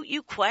today and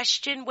you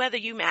question whether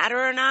you matter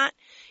or not,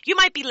 you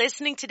might be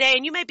listening today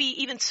and you may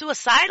be even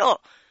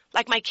suicidal.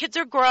 Like, my kids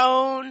are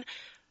grown.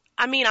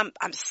 I mean,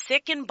 I'm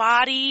sick in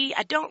body.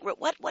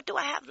 What do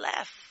I have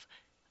left?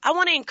 I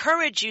want to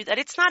encourage you that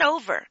it's not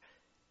over.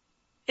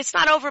 It's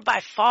not over by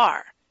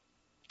far.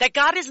 That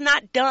God is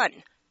not done.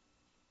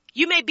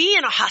 You may be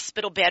in a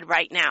hospital bed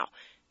right now.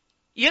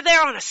 You're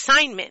there on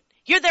assignment.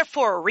 You're there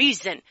for a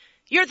reason.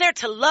 You're there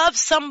to love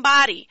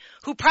somebody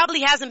who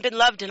probably hasn't been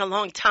loved in a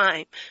long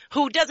time,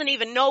 who doesn't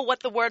even know what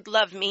the word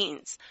love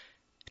means.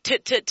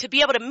 to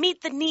be able to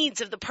meet the needs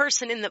of the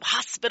person in the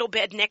hospital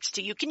bed next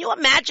to you. Can you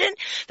imagine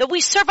that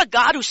we serve a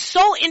God who's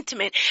so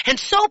intimate and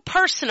so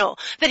personal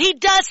that he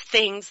does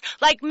things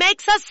like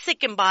makes us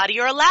sick in body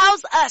or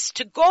allows us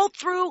to go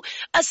through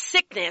a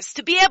sickness,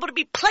 to be able to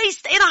be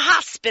placed in a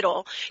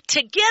hospital,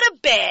 to get a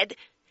bed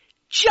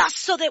just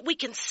so that we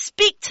can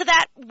speak to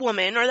that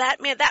woman or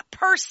that man, that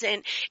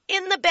person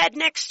in the bed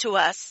next to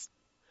us,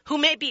 who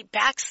may be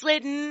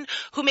backslidden,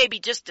 who may be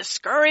just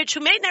discouraged,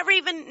 who may never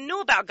even knew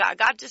about God.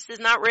 God just is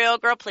not real.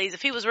 Girl, please.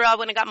 If he was real, I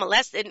wouldn't have got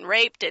molested and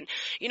raped and,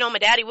 my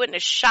daddy wouldn't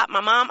have shot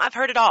my mom. I've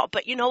heard it all.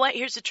 But you know what?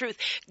 Here's the truth.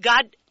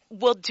 God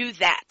will do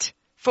that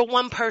for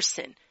one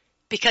person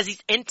because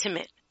he's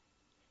intimate.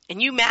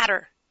 And you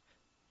matter.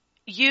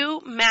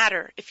 You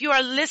matter. If you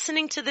are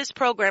listening to this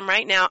program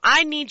right now,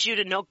 I need you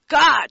to know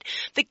God,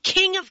 the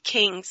King of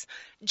Kings,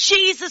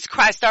 Jesus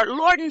Christ, our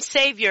Lord and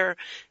Savior,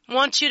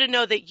 wants you to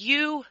know that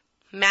you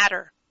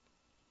matter.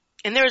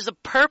 And there is a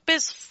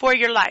purpose for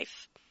your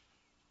life.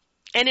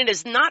 And it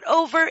is not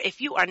over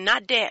if you are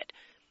not dead.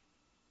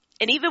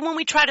 And even when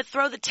we try to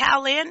throw the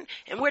towel in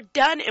and we're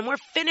done and we're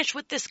finished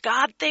with this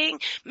God thing,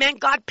 man,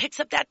 God picks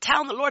up that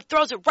towel and the Lord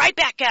throws it right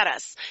back at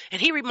us.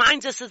 And he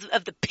reminds us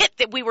of the pit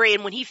that we were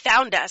in when he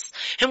found us.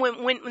 And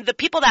when the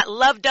people that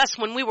loved us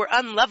when we were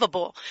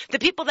unlovable, the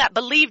people that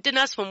believed in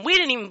us when we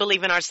didn't even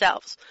believe in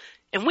ourselves.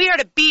 And we are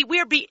to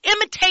be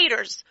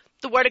imitators.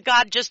 The Word of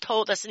God just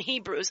told us in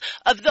Hebrews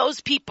of those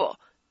people,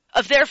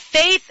 of their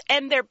faith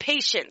and their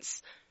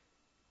patience.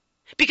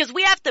 Because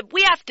we have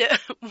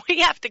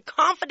to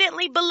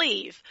confidently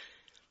believe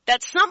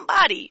that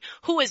somebody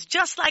who is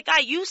just like I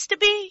used to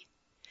be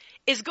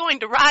is going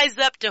to rise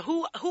up to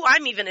who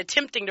I'm even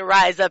attempting to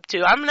rise up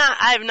to.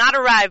 I have not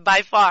arrived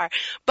by far,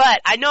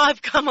 but I know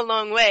I've come a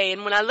long way.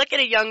 And when I look at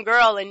a young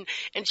girl and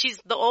she's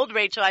the old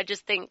Rachel, I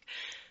just think,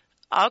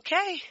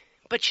 okay,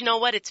 but you know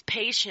what? It's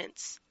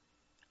patience.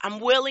 I'm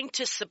willing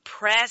to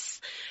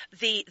suppress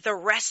the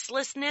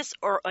restlessness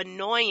or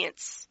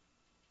annoyance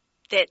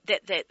that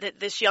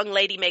this young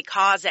lady may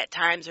cause at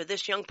times, or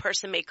this young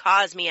person may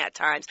cause me at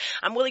times.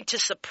 I'm willing to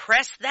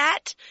suppress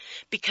that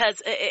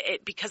because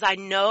I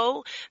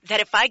know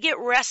that if I get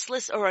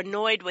restless or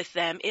annoyed with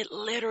them, it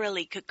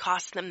literally could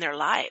cost them their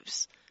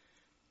lives.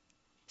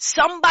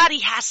 Somebody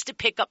has to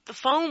pick up the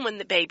phone when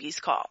the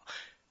babies call.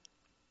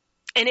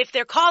 And if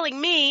they're calling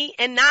me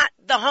and not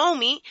the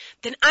homie,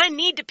 then I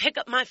need to pick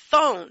up my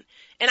phone.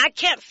 And I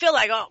can't feel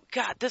like, oh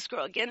God, this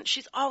girl again,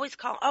 she's always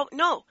calling. Oh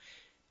no.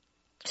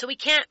 So we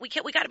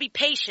got to be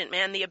patient,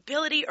 man. The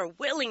ability or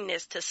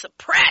willingness to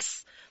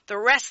suppress the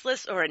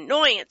restless or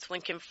annoyance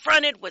when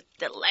confronted with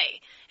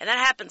delay. And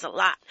that happens a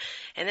lot.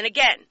 And then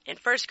again, in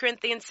 1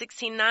 Corinthians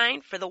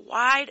 16:9,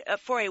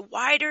 for a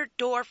wider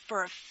door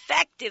for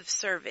effective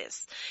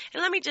service.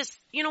 And let me just,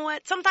 you know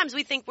what? Sometimes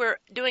we think we're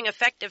doing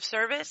effective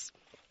service.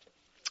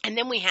 And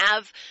then we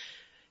have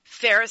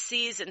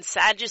Pharisees and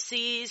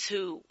Sadducees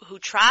who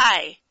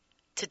try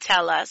to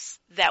tell us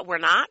that we're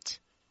not.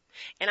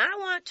 And I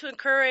want to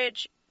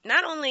encourage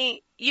not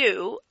only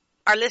you,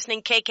 our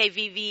listening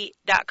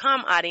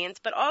KKVV.com audience,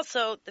 but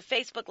also the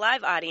Facebook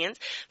Live audience,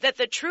 that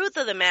the truth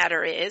of the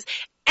matter is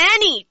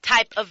any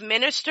type of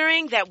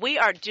ministering that we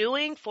are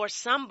doing for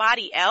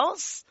somebody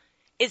else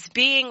is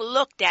being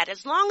looked at,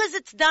 as long as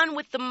it's done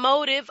with the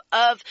motive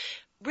of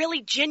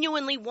really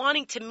genuinely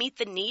wanting to meet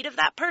the need of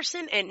that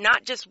person and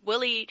not just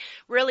really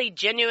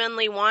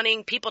genuinely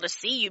wanting people to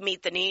see you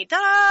meet the need.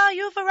 Ta-da,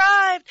 you've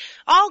arrived.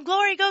 All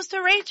glory goes to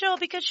Rachel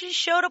because she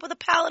showed up with a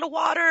pallet of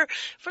water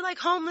for like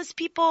homeless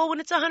people when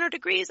it's 100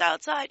 degrees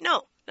outside.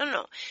 No.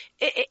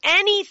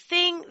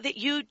 Anything that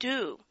you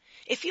do,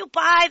 if you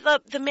buy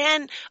the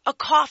man a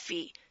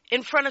coffee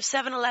in front of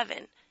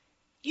 7-Eleven,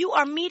 you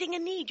are meeting a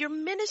need. You're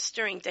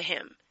ministering to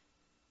him.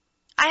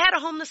 I had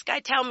a homeless guy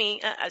tell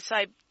me, so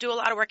I do a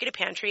lot of work at a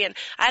pantry, and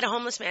I had a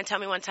homeless man tell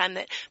me one time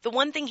that the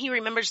one thing he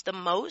remembers the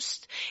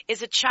most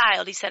is a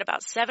child, he said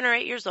about 7 or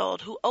 8 years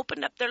old, who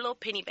opened up their little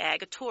penny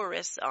bag, a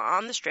tourist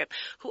on the strip,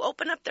 who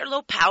opened up their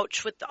little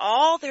pouch with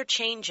all their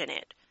change in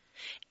it,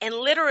 and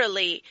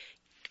literally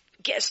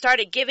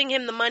started giving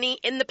him the money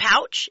in the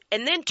pouch,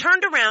 and then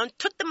turned around,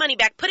 took the money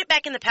back, put it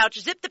back in the pouch,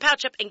 zipped the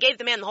pouch up, and gave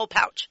the man the whole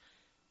pouch.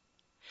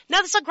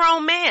 Now this is a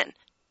grown man.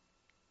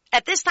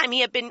 At this time,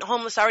 he had been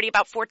homeless already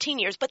about 14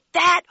 years, but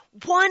that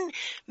one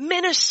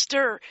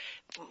minister,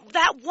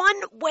 that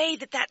one way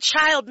that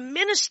child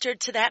ministered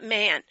to that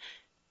man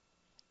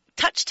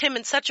touched him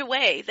in such a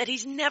way that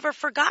he's never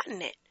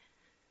forgotten it.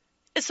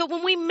 And so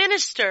when we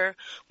minister,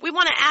 we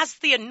want to ask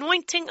the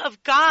anointing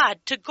of God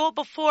to go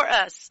before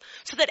us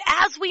so that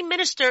as we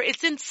minister,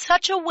 it's in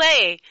such a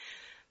way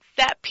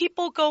that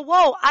people go,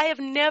 whoa, I have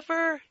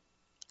never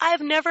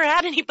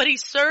had anybody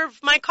serve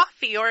my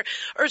coffee or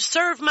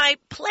serve my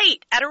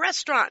plate at a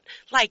restaurant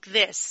like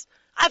this.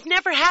 I've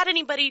never had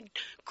anybody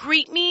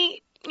greet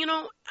me,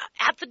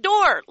 at the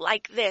door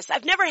like this.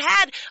 I've never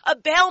had a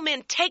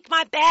bellman take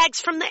my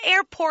bags from the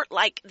airport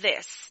like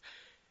this.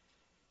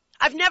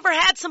 I've never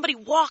had somebody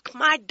walk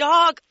my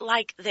dog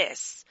like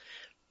this.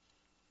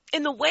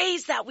 in the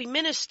ways that we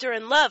minister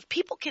and love,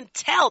 people can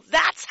tell.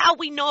 That's how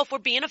we know if we're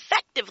being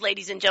effective,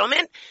 ladies and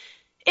gentlemen.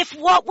 If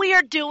what we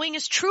are doing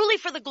is truly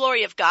for the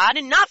glory of God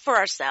and not for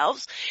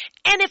ourselves,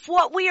 and if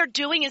what we are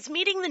doing is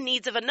meeting the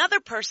needs of another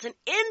person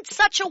in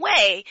such a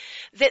way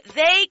that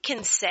they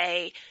can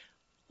say,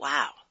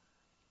 wow,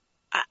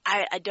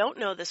 I don't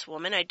know this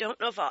woman. I don't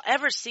know if I'll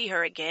ever see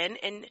her again.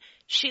 And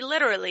she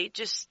literally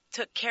just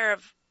took care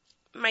of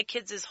my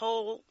kids'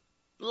 whole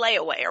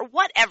layaway, or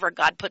whatever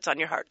God puts on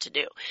your heart to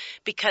do,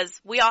 because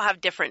we all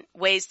have different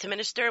ways to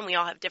minister and we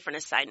all have different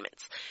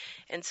assignments.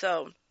 And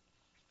so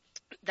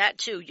that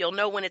too, you'll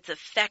know when it's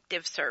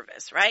effective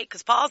service, right?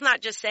 Because Paul's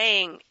not just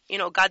saying,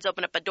 God's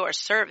opened up a door of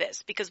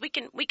service, because we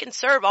can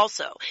serve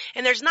also.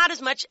 And there's not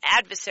as much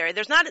adversary.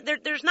 There's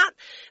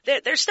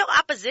still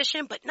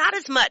opposition, but not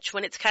as much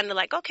when it's kind of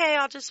like, okay,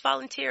 I'll just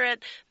volunteer at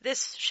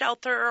this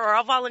shelter, or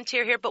I'll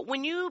volunteer here. But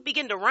when you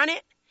begin to run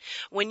it,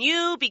 when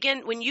you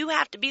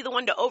have to be the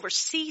one to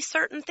oversee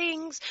certain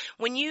things,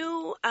 when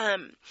you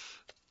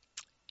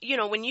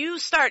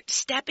start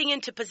stepping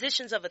into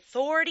positions of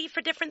authority for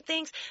different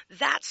things,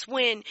 that's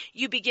when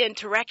you begin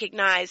to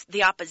recognize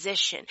the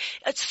opposition.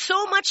 It's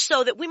so much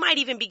so that we might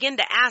even begin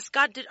to ask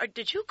God,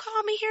 did you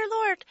call me here,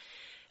 Lord?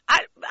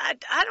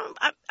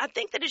 I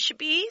think that it should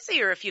be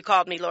easier if you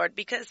called me, Lord,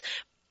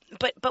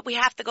 but we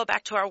have to go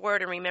back to our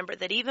word and remember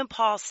that even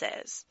Paul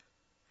says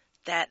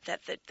that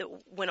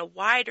when a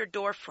wider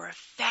door for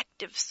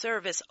effective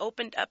service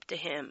opened up to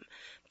him,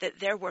 that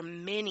there were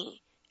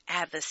many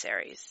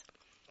adversaries.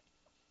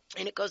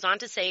 And it goes on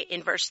to say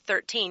in verse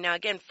 13, now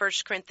again, 1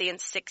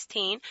 Corinthians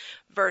 16,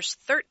 verse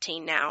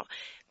 13 now,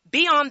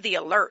 be on the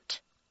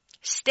alert,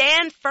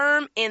 stand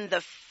firm in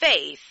the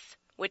faith,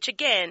 which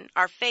again,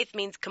 our faith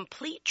means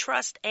complete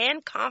trust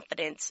and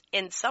confidence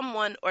in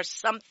someone or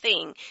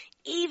something,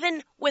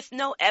 even with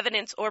no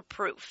evidence or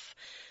proof.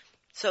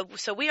 So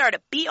we are to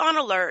be on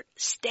alert,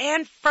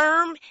 stand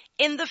firm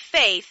in the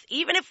faith,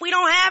 even if we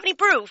don't have any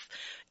proof.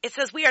 It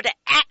says we are to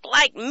act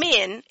like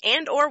men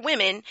and or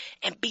women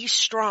and be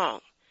strong.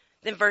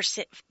 Then verse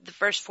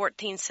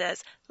 14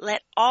 says,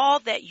 let all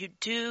that you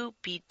do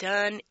be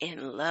done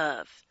in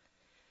love.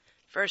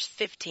 Verse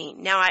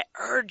 15, now I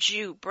urge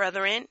you,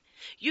 brethren,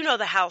 you know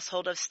the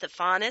household of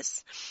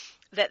Stephanas,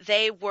 that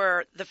they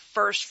were the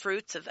first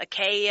fruits of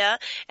Achaia,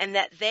 and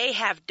that they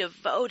have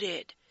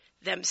devoted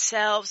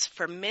themselves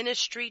for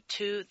ministry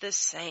to the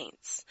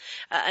saints.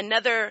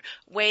 Another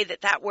way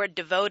that word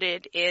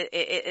devoted,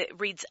 it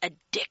reads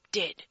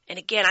addicted. And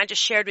again, I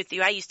just shared with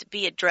you, I used to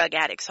be a drug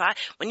addict. So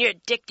when you're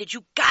addicted,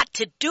 you got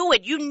to do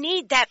it. You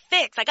need that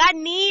fix. Like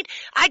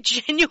I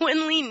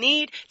genuinely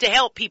need to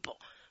help people.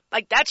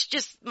 Like that's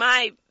just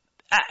my,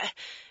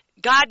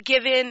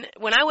 God-given,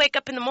 when I wake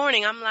up in the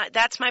morning, I'm like,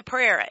 that's my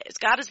prayer.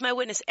 God is my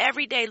witness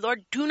every day.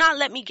 Lord, do not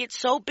let me get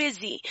so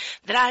busy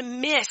that I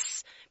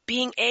miss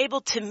being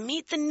able to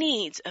meet the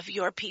needs of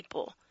your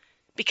people,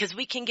 because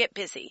we can get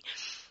busy.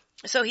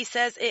 So he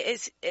says,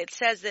 it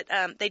says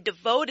that they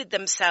devoted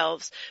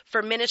themselves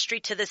for ministry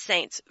to the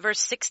saints.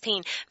 Verse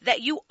 16,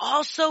 that you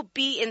also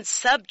be in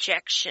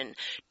subjection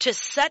to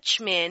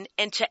such men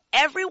and to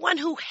everyone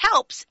who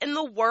helps in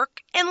the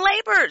work and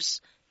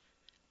labors.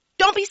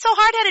 Don't be so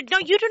hard-headed. No,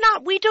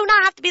 we do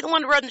not have to be the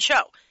one to run the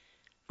show.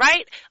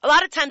 Right? A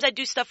lot of times I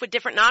do stuff with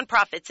different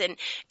nonprofits and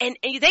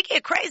they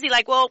get crazy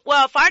like, well,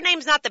 if our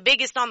name's not the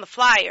biggest on the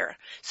flyer.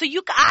 So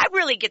I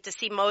really get to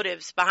see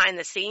motives behind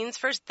the scenes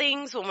for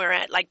things when we're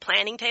at like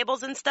planning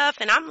tables and stuff.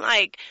 And I'm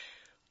like,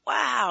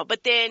 wow.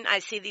 But then I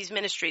see these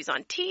ministries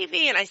on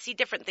TV and I see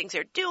different things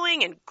they're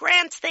doing and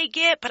grants they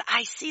get, but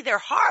I see their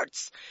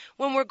hearts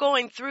when we're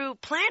going through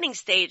planning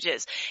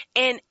stages.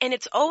 And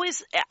it's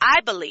always,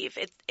 I believe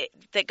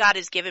that God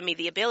has given me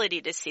the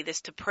ability to see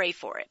this, to pray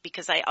for it,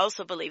 because I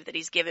also believe that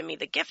he's given me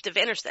the gift of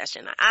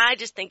intercession. I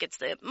just think it's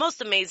the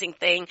most amazing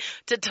thing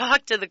to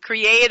talk to the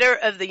creator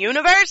of the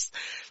universe,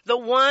 the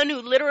one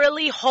who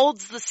literally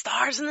holds the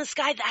stars in the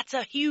sky. That's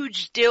a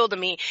huge deal to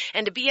me.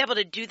 And to be able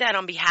to do that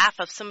on behalf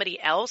of somebody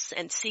else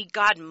and see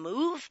God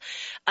move,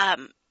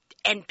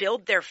 and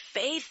build their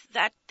faith,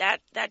 that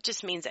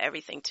just means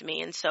everything to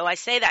me. And so I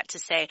say that to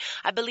say,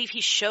 I believe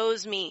he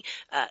shows me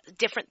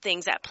different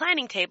things at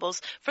planning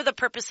tables for the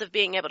purpose of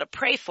being able to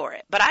pray for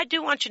it. But I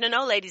do want you to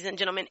know, ladies and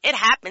gentlemen, it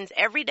happens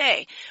every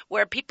day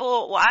where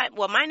people,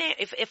 my name,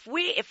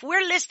 if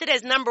we're listed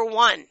as number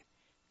one,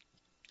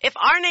 if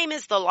our name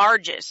is the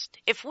largest,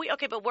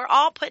 but we're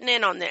all putting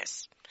in on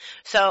this.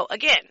 So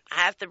again,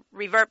 I have to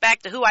revert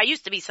back to who I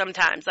used to be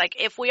sometimes. Like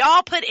if we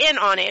all put in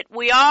on it,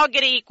 we all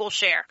get an equal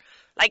share.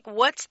 Like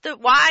why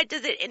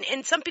does it,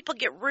 and some people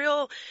get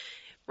real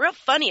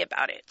funny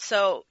about it.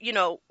 So,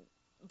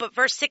 but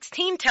verse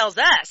 16 tells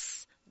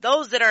us,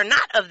 those that are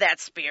not of that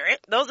spirit,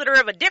 those that are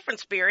of a different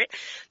spirit,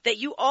 that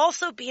you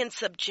also be in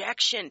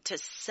subjection to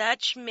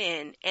such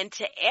men and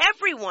to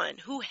everyone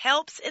who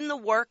helps in the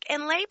work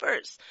and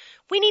labors.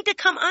 We need to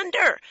come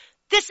under.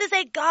 This is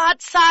a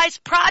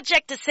God-sized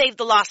project to save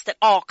the lost at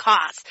all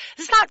costs.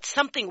 This is not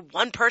something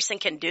one person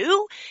can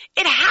do.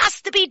 It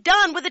has to be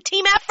done with a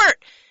team effort.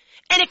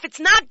 And if it's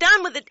not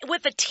done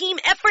with a team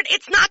effort,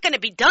 it's not going to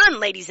be done,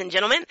 ladies and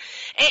gentlemen.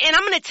 And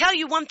I'm going to tell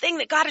you one thing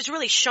that God has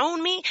really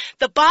shown me.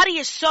 The body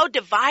is so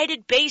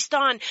divided based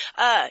on,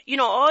 oh,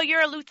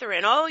 you're a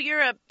Lutheran. Oh,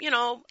 you're a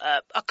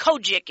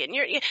Kojic. And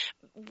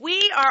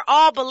we are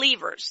all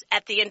believers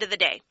at the end of the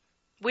day.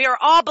 We are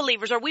all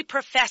believers, or we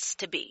profess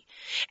to be.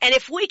 And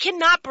if we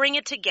cannot bring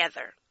it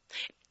together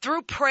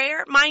through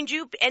prayer, mind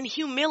you, and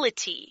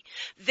humility,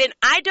 then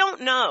I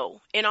don't know,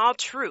 in all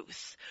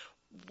truth,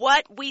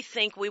 what we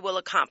think we will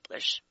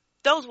accomplish.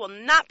 Those will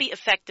not be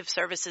effective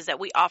services that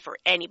we offer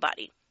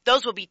anybody.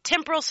 Those will be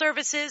temporal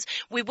services.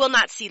 We will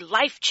not see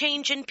life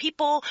change in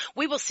people.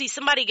 We will see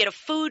somebody get a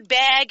food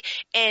bag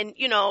and,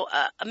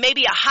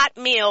 maybe a hot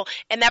meal,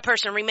 and that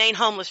person remain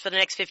homeless for the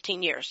next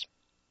 15 years.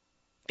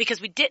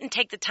 Because we didn't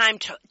take the time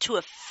to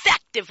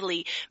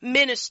effectively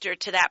minister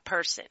to that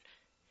person.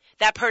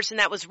 That person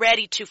that was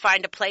ready to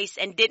find a place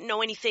and didn't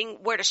know anything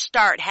where to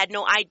start, had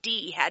no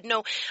ID,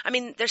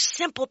 there's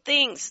simple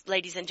things,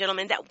 ladies and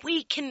gentlemen, that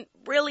we can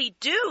really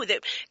do.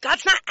 That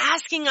God's not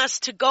asking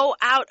us to go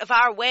out of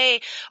our way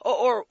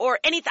or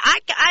anything. I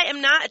am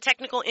not a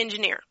technical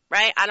engineer,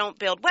 right? I don't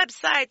build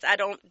websites. I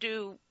don't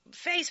do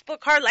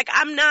Facebook hard.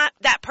 I'm not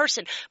that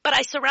person. But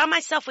I surround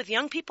myself with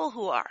young people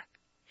who are.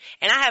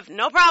 And I have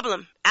no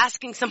problem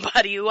asking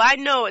somebody who I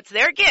know it's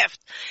their gift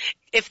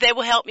if they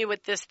will help me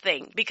with this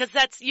thing, because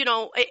that's,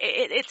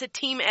 it's a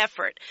team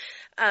effort.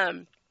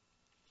 And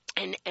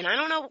I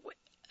don't know,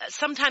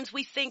 sometimes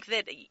we think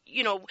that,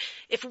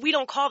 if we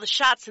don't call the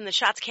shots, then the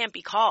shots can't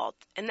be called.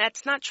 And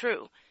that's not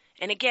true.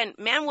 And again,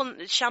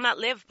 man shall not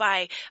live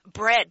by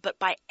bread, but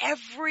by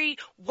every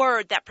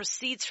word that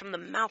proceeds from the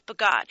mouth of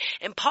God.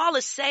 And Paul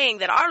is saying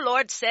that our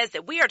Lord says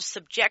that we are to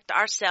subject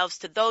ourselves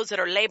to those that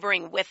are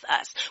laboring with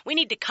us. We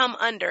need to come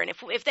under. And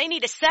if they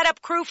need a set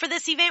up crew for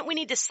this event, we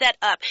need to set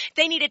up. If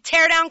they need a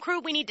tear down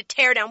crew, we need to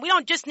tear down. We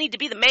don't just need to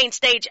be the main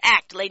stage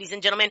act, ladies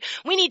and gentlemen.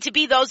 We need to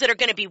be those that are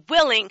going to be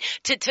willing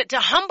to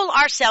humble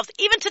ourselves,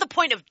 even to the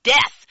point of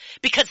death,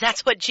 because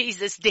that's what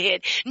Jesus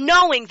did.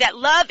 Knowing that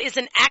love is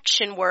an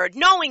action word,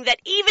 knowing that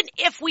even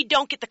if we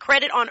don't get the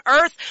credit on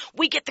earth,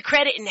 we get the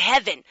credit in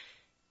heaven.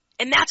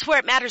 And that's where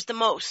it matters the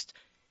most.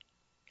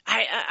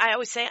 I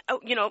always say,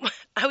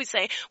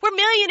 we're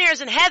millionaires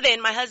in heaven.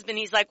 My husband,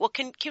 he's like, well,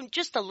 can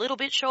just a little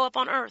bit show up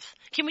on earth?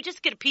 Can we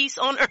just get a piece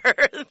on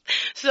earth?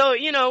 So,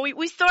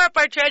 we store up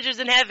our treasures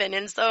in heaven.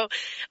 And so,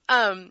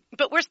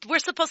 but we're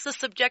supposed to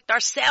subject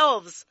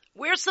ourselves.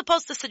 We're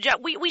supposed to suggest,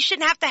 we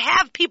shouldn't have to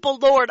have people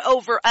lord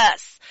over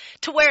us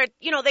to where,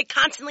 they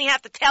constantly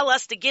have to tell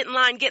us to get in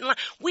line.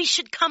 We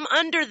should come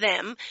under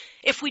them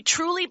if we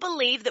truly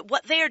believe that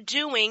what they are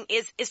doing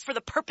is for the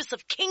purpose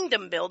of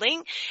kingdom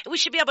building. We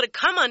should be able to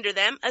come under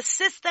them,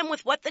 assist them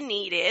with what the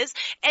need is.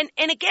 And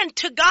again,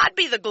 to God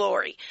be the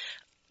glory.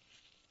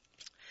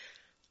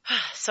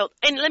 So,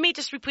 and let me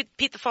just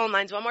repeat the phone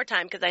lines one more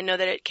time, because I know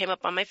that it came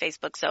up on my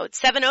Facebook. So it's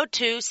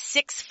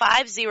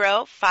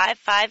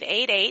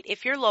 702-650-5588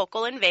 if you're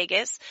local in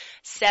Vegas,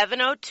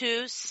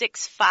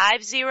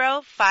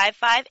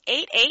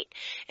 702-650-5588.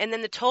 And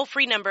then the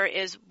toll-free number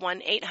is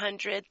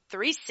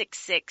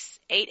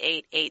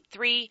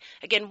 1-800-366-8883.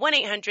 Again,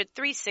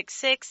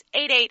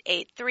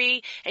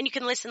 1-800-366-8883. And you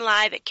can listen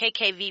live at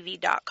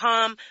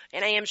kkvv.com.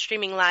 And I am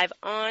streaming live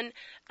on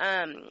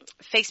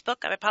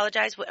Facebook, I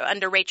apologize,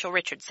 under Rachel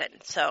Richardson.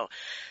 So,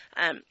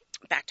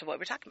 back to what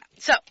we're talking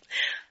about. So,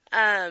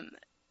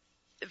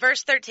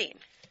 verse 16,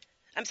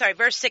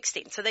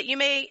 so that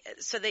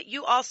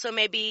you also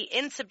may be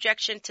in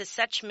subjection to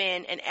such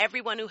men and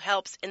everyone who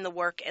helps in the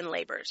work and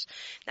labors.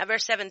 Now,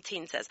 verse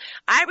 17 says,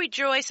 I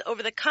rejoice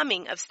over the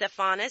coming of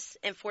Stephanas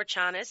and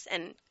Fortunatus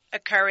and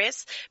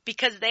Acharius,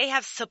 because they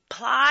have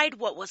supplied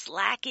what was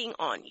lacking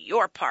on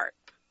your part.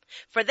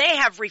 For they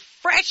have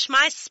refreshed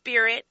my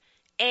spirit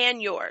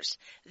and yours.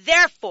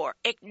 Therefore,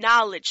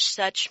 acknowledge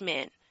such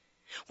men.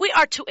 We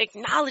are to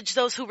acknowledge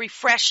those who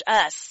refresh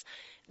us,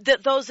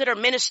 those that are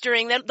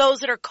ministering, those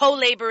that are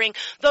co-laboring,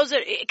 because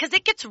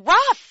it gets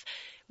rough.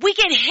 We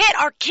get hit,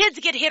 our kids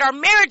get hit, our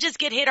marriages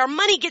get hit, our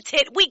money gets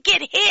hit, we get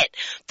hit.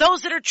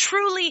 Those that are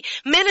truly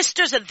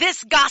ministers of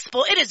this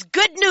gospel, it is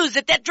good news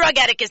that drug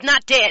addict is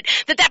not dead,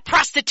 that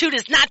prostitute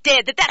is not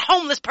dead, that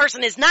homeless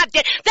person is not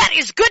dead. That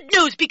is good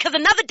news, because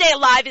another day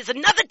alive is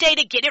another day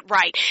to get it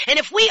right. And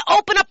if we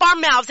open up our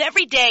mouths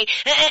every day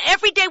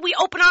we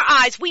open our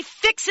eyes, we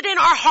fix it in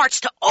our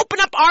hearts to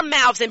open up our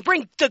mouths and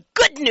bring the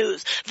good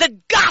news, the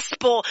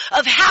gospel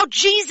of how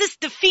Jesus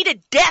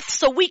defeated death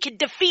so we can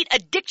defeat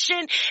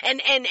addiction and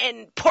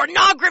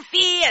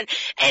pornography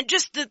and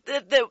just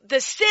the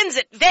sins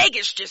at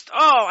Vegas,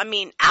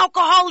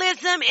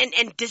 alcoholism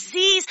and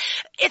disease.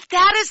 If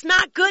that is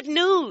not good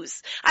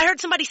news, I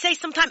heard somebody say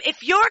sometime, if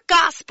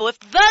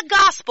the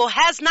gospel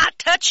has not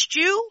touched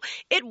you,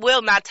 it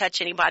will not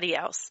touch anybody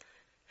else.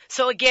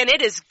 So again,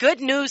 it is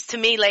good news to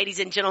me, ladies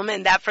and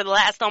gentlemen, that for the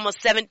last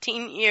almost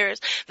 17 years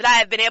that I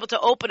have been able to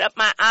open up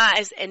my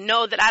eyes and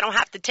know that I don't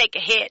have to take a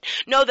hit,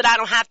 know that I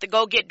don't have to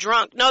go get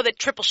drunk, know that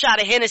triple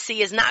shot of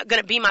Hennessy is not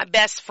going to be my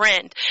best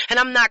friend, and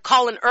I'm not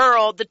calling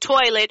Earl the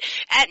toilet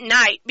at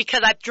night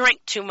because I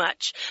drank too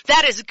much.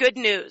 That is good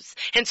news.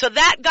 And so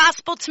that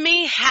gospel to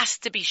me has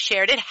to be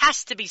shared. It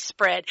has to be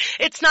spread.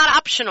 It's not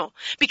optional,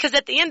 because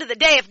at the end of the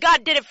day, if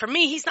God did it for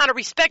me, he's not a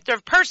respecter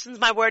of persons,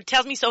 my word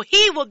tells me, so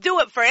he will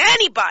do it for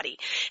anybody.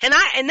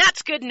 And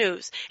that's good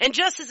news. And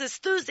just as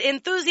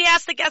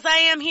enthusiastic as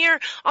I am here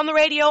on the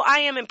radio,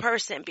 I am in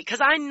person, because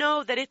I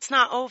know that it's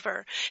not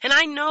over. And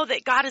I know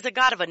that God is a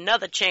God of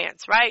another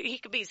chance, right? He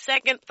could be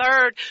 2nd,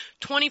 3rd,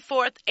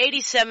 24th,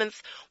 87th,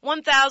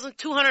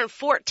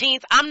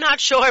 1,214th. I'm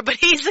not sure, but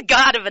he's a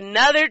God of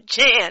another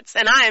chance.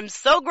 And I am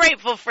so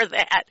grateful for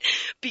that,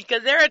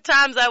 because there are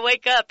times I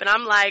wake up and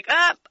I'm like,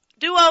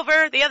 do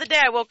over. The other day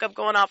I woke up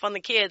going off on the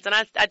kids, and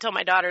I told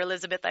my daughter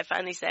Elizabeth, I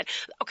finally said,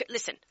 okay,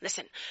 listen,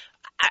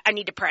 I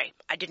need to pray.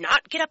 I did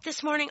not get up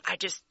this morning.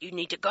 You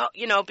need to go,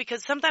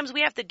 because sometimes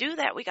we have to do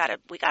that. We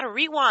gotta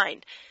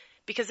rewind,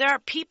 because there are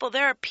people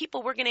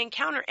we're going to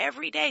encounter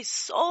every day,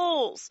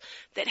 souls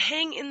that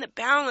hang in the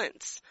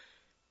balance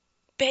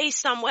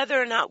based on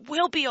whether or not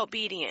we'll be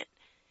obedient,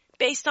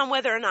 based on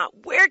whether or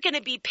not we're going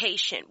to be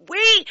patient.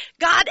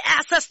 God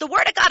asks us, the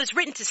word of God is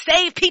written to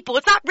save people.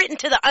 It's not written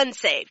to the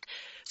unsaved.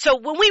 So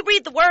when we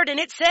read the word and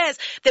it says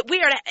that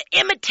we are to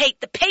imitate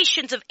the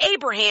patience of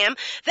Abraham,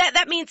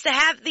 that means to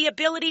have the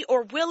ability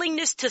or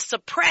willingness to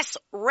suppress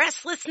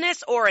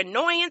restlessness or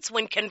annoyance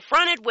when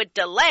confronted with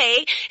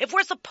delay. If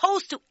we're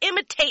supposed to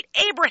imitate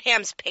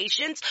Abraham's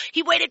patience,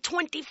 he waited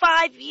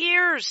 25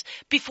 years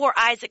before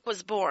Isaac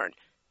was born.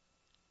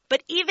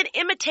 But even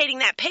imitating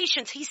that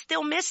patience, he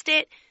still missed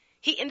it.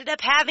 He ended up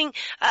having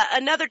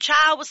another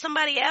child with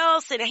somebody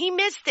else, and he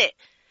missed it.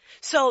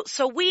 So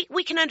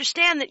we can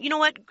understand that,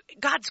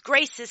 God's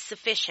grace is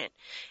sufficient.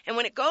 And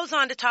when it goes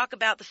on to talk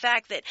about the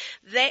fact that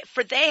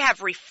they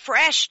have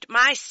refreshed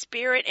my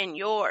spirit and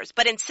yours.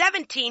 But in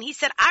 17, he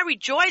said, I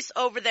rejoice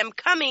over them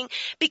coming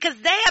because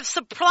they have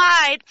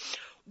supplied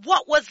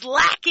what was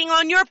lacking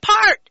on your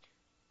part.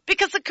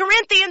 Because the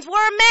Corinthians were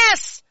a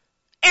mess.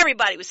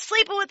 Everybody was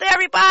sleeping with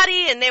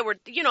everybody, and they were,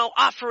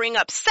 offering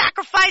up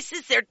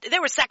sacrifices. They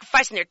were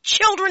sacrificing their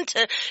children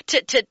to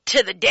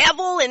the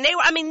devil, and they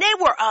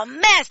were a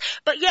mess.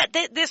 But yet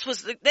this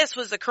was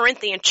the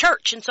Corinthian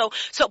church. And so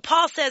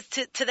Paul says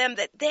to them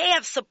that they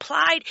have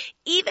supplied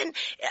even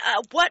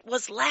what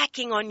was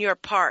lacking on your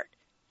part.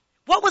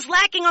 What was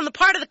lacking on the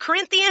part of the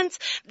Corinthians?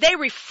 They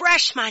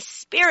refreshed my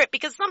spirit,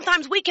 because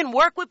sometimes we can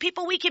work with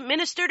people, we can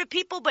minister to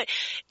people, but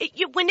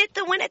when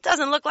it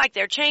doesn't look like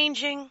they're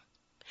changing,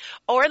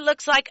 or it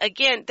looks like,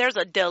 again, there's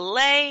a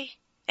delay,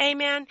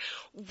 amen,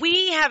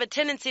 we have a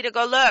tendency to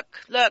go, look,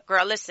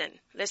 girl, listen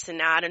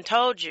now, I done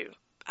told you.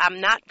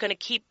 I'm not going to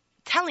keep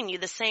telling you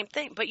the same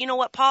thing. But you know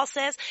what Paul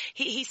says?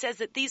 He says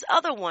that these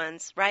other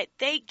ones, right,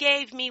 they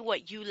gave me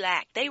what you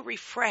lacked. They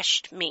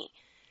refreshed me.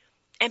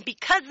 And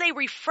because they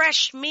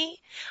refreshed me,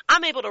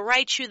 I'm able to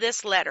write you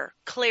this letter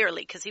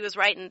clearly, because he was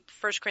writing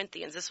 1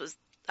 Corinthians. This was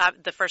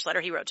the first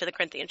letter he wrote to the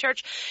Corinthian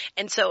church.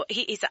 And so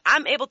he said,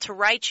 I'm able to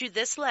write you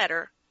this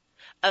letter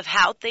of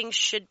how things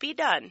should be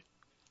done,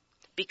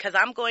 because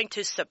I'm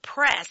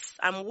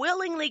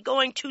willingly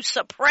going to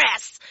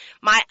suppress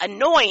my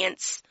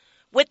annoyance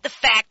with the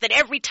fact that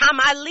every time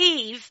I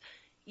leave,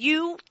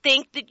 you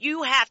think that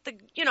you have to,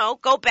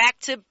 go back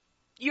to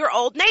your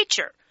old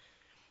nature.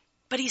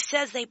 But he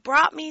says they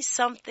brought me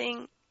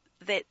something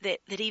that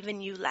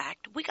even you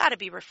lacked. We got to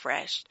be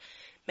refreshed.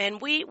 Man,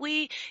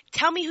 we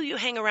tell me who you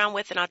hang around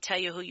with, and I'll tell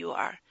you who you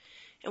are.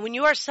 And when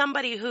you are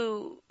somebody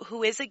who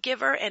is a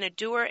giver and a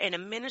doer and a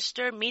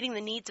minister, meeting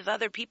the needs of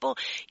other people,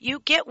 you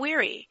get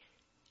weary.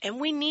 And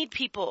we need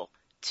people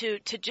to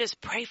just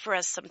pray for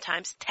us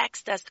sometimes,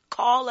 text us,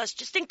 call us,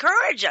 just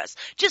encourage us,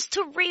 just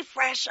to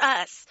refresh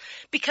us.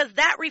 Because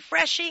that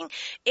refreshing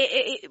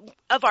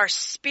of our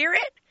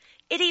spirit,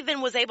 it even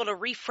was able to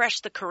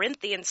refresh the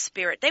Corinthian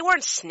spirit. They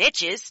weren't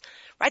snitches,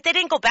 right? They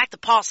didn't go back to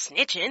Paul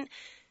snitching.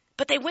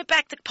 But they went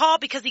back to Paul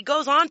because he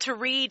goes on to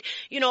read,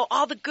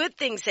 all the good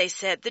things they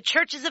said. The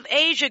churches of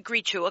Asia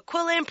greet you.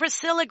 Aquila and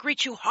Priscilla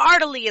greet you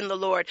heartily in the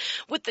Lord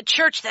with the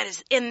church that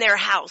is in their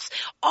house.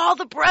 All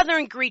the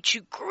brethren greet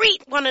you.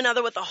 Greet one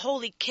another with a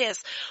holy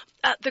kiss.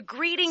 The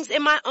greetings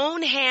in my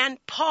own hand,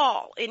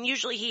 Paul. And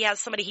usually he has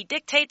somebody he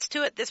dictates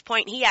to. At this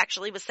point, he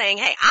actually was saying,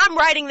 hey, I'm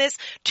writing this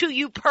to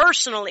you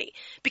personally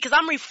because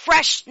I'm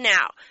refreshed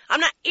now. I'm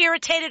not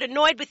irritated,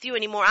 annoyed with you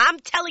anymore. I'm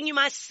telling you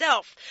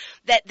myself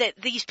that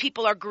these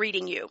people are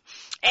greeting you.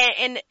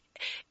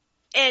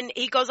 And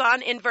he goes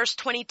on in verse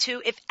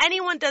 22, if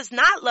anyone does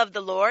not love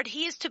the Lord,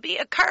 he is to be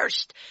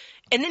accursed.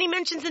 And then he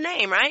mentions a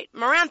name, right?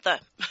 Marantha.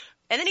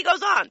 And then he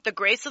goes on, the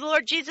grace of the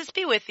Lord Jesus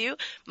be with you.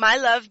 My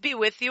love be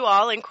with you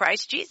all in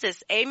Christ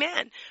Jesus.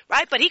 Amen.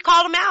 Right? But he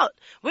called them out.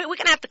 We're going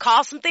to have to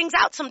call some things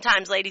out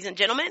sometimes, ladies and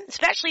gentlemen,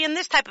 especially in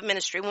this type of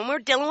ministry when we're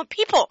dealing with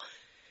people.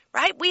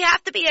 Right? We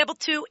have to be able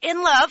to,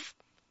 in love,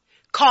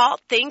 call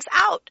things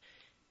out.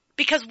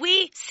 because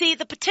we see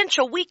the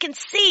potential. We can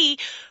see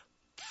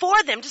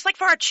for them, just like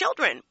for our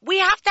children. We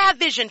have to have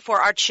vision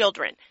for our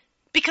children,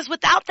 because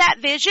without that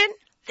vision,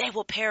 they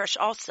will perish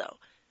also.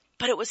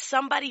 But it was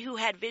somebody who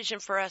had vision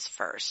for us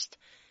first.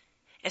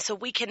 And so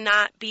we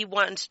cannot be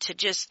ones to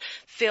just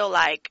feel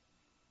like,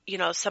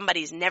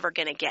 somebody's never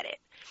going to get it,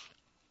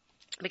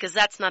 because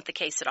that's not the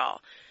case at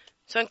all.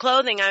 So in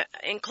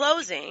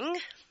closing,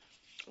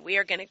 we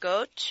are going to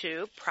go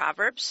to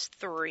Proverbs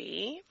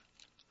 3.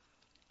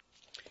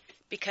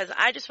 Because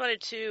I just wanted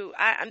to,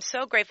 I'm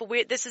so grateful.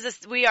 We're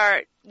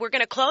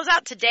going to close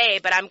out today,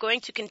 but I'm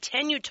going to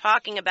continue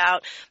talking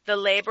about the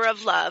labor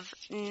of love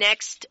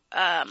next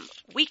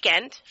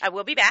weekend. I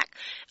will be back,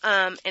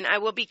 and I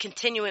will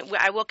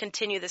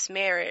continue this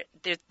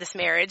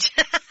marriage.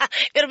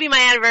 It'll be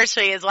my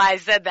anniversary, is why I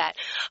said that.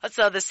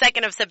 So the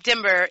 2nd of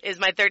September is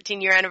my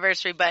 13-year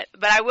anniversary, but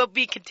I will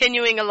be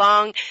continuing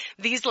along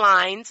these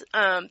lines,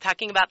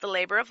 talking about the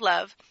labor of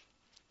love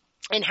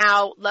and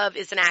how love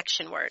is an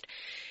action word.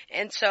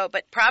 And so,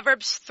 but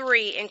Proverbs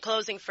 3 in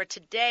closing for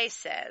today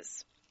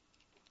says,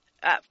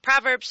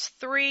 Proverbs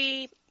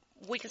 3,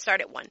 we can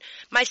start at 1.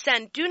 My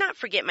son, do not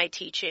forget my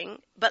teaching,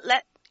 but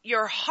let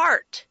your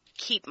heart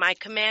keep my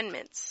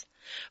commandments.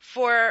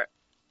 For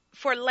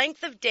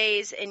length of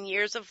days and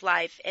years of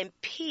life and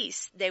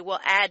peace they will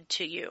add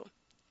to you.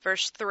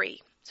 Verse 3.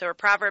 So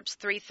Proverbs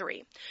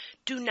 3:3.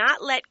 Do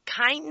not let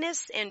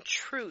kindness and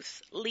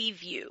truth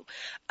leave you.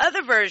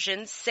 Other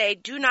versions say,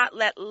 do not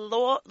let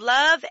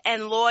love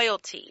and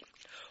loyalty,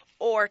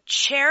 or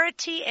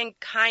charity and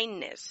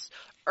kindness,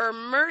 or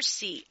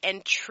mercy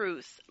and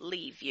truth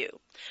leave you.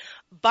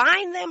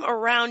 Bind them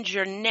around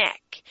your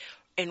neck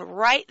and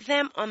write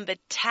them on the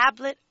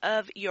tablet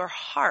of your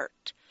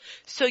heart.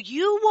 So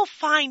you will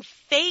find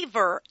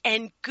favor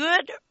and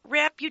good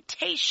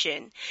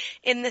reputation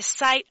in the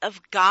sight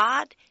of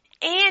God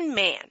and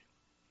man.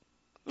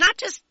 Not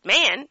just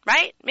man,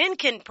 right? Men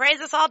can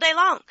praise us all day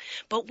long,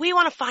 but we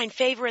want to find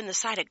favor in the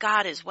sight of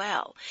God as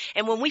well.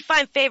 And when we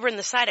find favor in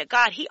the sight of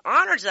God, He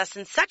honors us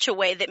in such a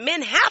way that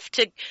men have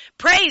to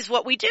praise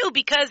what we do,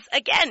 because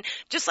again,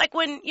 just like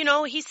when,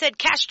 He said,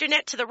 cast your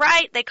net to the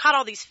right, they caught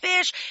all these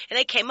fish and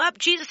they came up.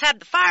 Jesus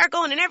had the fire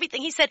going and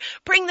everything. He said,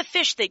 bring the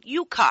fish that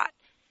you caught.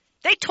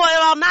 They toiled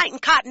all night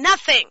and caught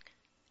nothing.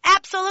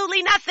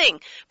 Absolutely nothing.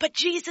 But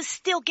Jesus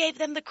still gave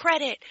them the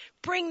credit.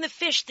 Bring the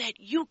fish that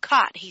you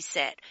caught, He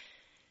said.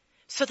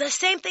 So the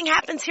same thing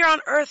happens here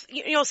on earth,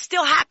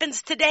 still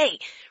happens today,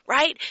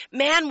 right?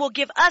 Man will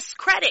give us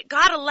credit.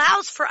 God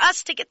allows for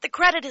us to get the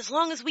credit as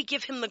long as we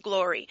give Him the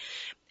glory.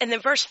 And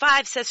then verse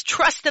 5 says,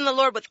 trust in the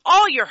Lord with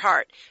all your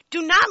heart.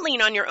 Do not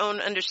lean on your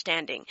own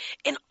understanding.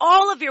 In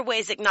all of your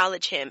ways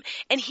acknowledge Him,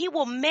 and He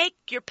will make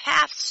your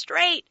path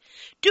straight.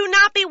 Do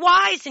not be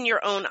wise in your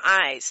own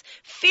eyes.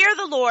 Fear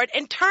the Lord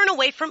and turn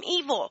away from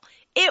evil.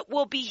 It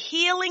will be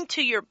healing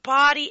to your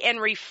body and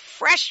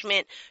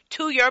refreshment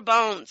to your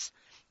bones.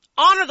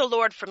 Honor the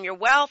Lord from your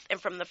wealth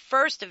and from the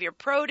first of your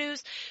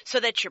produce, so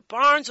that your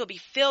barns will be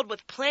filled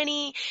with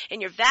plenty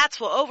and your vats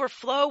will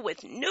overflow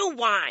with new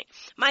wine.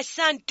 My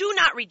son, do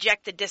not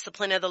reject the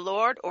discipline of the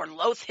Lord or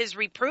loathe His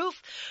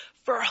reproof.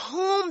 For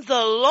whom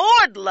the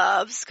Lord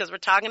loves, because we're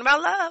talking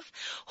about love,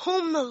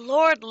 whom the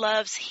Lord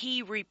loves,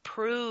 He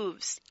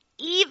reproves,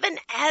 even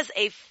as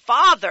a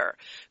father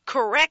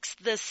corrects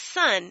the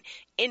son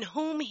in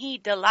whom he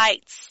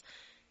delights.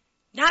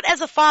 Not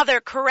as a father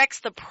corrects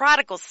the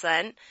prodigal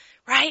son,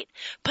 right?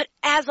 But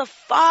as a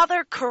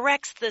father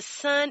corrects the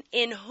son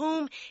in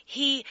whom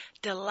he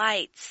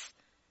delights.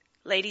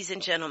 Ladies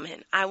and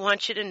gentlemen, I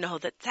want you to know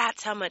that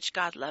that's how much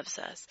God loves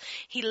us.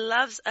 He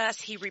loves us.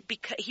 He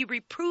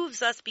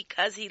reproves us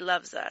because He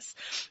loves us.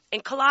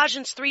 And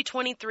Colossians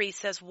 3:23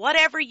 says,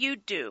 whatever you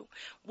do,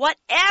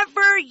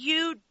 whatever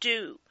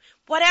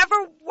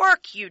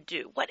work you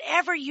do,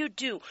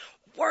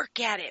 work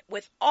at it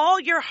with all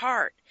your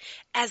heart,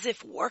 as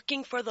if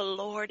working for the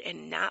Lord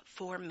and not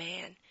for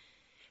man.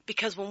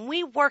 Because when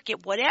we work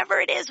at whatever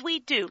it is we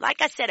do,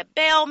 like I said, a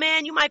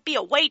bellman, you might be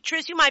a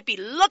waitress, you might be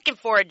looking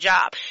for a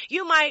job,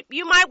 you might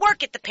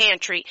work at the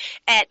pantry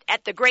at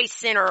the Grace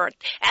Center or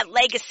at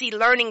Legacy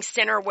Learning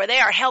Center, where they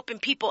are helping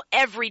people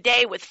every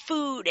day with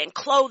food and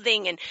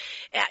clothing and,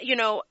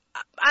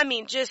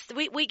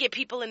 we get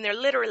people in there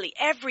literally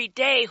every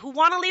day who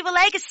want to leave a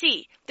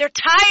legacy. They're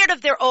tired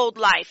of their old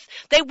life.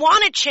 They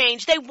want to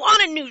change. They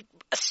want a new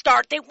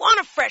start. They want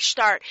a fresh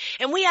start.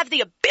 And we have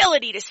the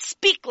ability to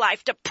speak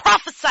life, to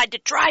prophesy to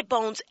dry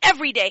bones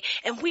every day.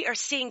 And we are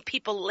seeing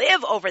people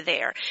live over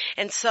there.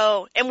 And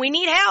we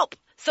need help.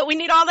 So we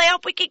need all the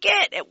help we could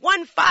get at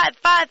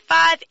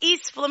 1555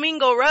 East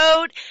Flamingo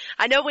Road.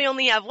 I know we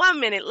only have 1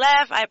 minute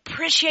left. I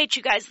appreciate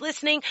you guys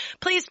listening.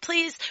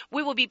 Please,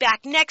 we will be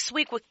back next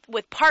week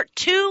with part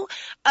 2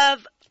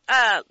 of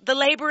the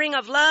laboring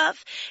of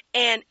love.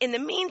 And in the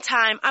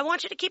meantime, I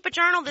want you to keep a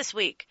journal this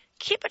week.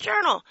 keep a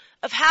journal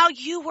of how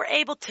you were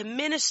able to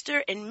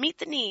minister and meet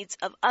the needs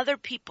of other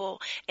people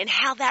and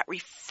how that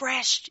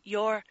refreshed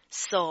your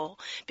soul.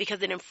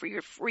 Because in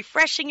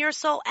refreshing your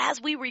soul,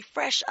 as we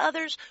refresh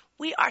others,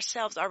 we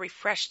ourselves are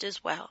refreshed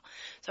as well.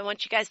 So I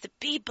want you guys to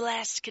be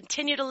blessed.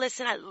 Continue to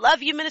listen. I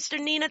love you, Minister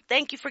Nina.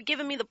 Thank you for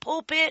giving me the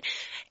pulpit.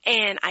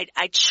 And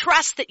I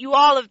trust that you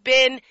all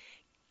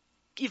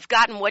you've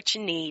gotten what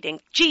you need. In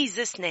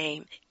Jesus'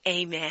 name,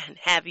 amen.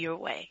 Have your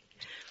way.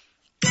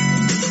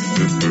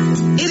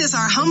 It is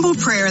our humble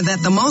prayer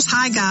that the Most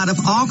High God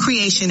of all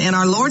creation and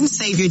our Lord and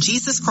Savior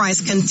Jesus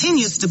Christ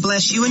continues to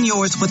bless you and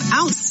yours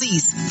without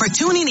cease for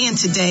tuning in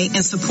today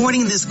and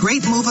supporting this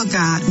great move of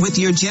God with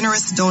your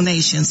generous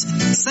donations.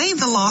 Save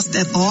the Lost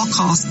at All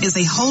Costs is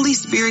a Holy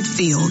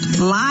Spirit-filled,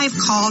 live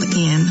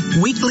called-in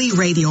weekly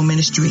radio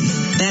ministry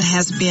that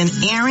has been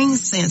airing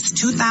since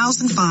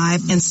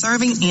 2005 and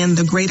serving in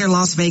the greater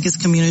Las Vegas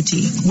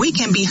community. We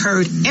can be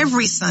heard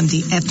every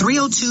Sunday at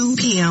 3:02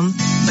 p.m.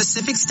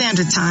 Pacific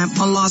Standard Time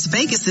on Las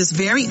Vegas's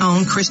very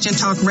own Christian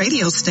Talk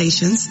radio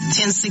stations,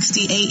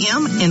 1060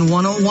 AM and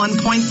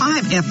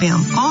 101.5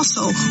 FM.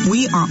 Also,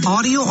 we are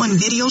audio and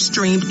video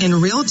streamed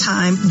in real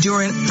time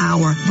during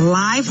our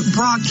live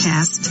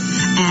broadcast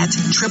at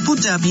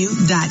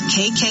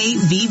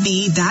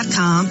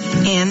www.kkvv.com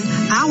and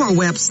our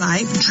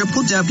website,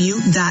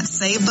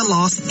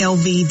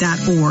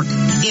 www.savethelostlv.org.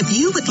 If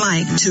you would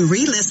like to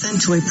re-listen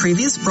to a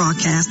previous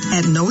broadcast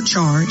at no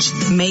charge,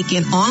 make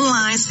an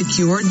online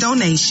secure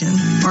donation,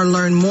 or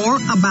learn more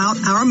about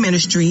our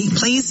ministry,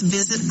 please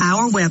visit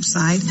our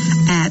website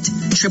at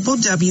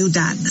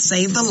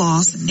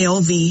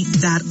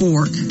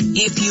www.savethelostlv.org.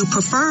 If you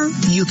prefer,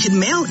 you can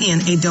mail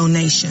in a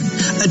donation.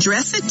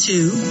 Address it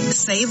to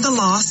Save the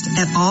Lost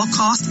at All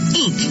Costs,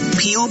 Inc.,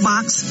 P.O.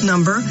 Box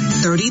number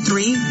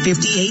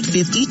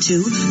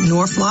 335852,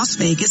 North Las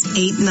Vegas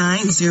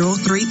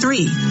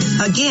 89033.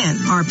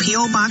 Again, our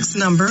P.O. Box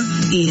number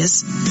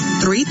is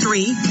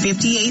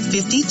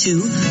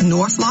 335852,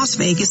 North Las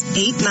Vegas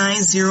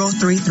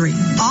 89033.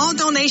 All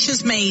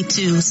donations made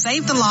to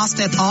Save the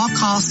Lost at All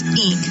Costs,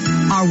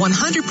 Inc. are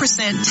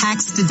 100%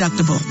 tax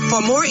deductible.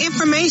 For more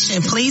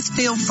information, please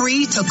feel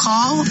free to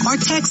call or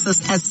text us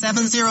at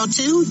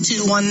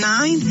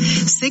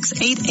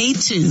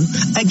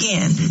 702-219-6882.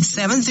 Again,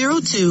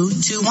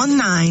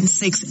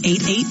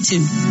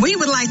 702-219-6882. We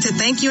would like to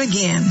thank you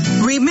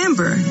again.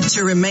 Remember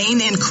to remain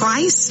in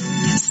Christ,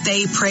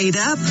 stay prayed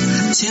up,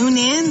 tune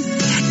in,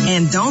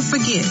 and don't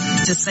forget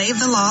to save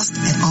the lost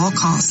at all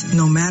costs,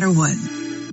 no matter what.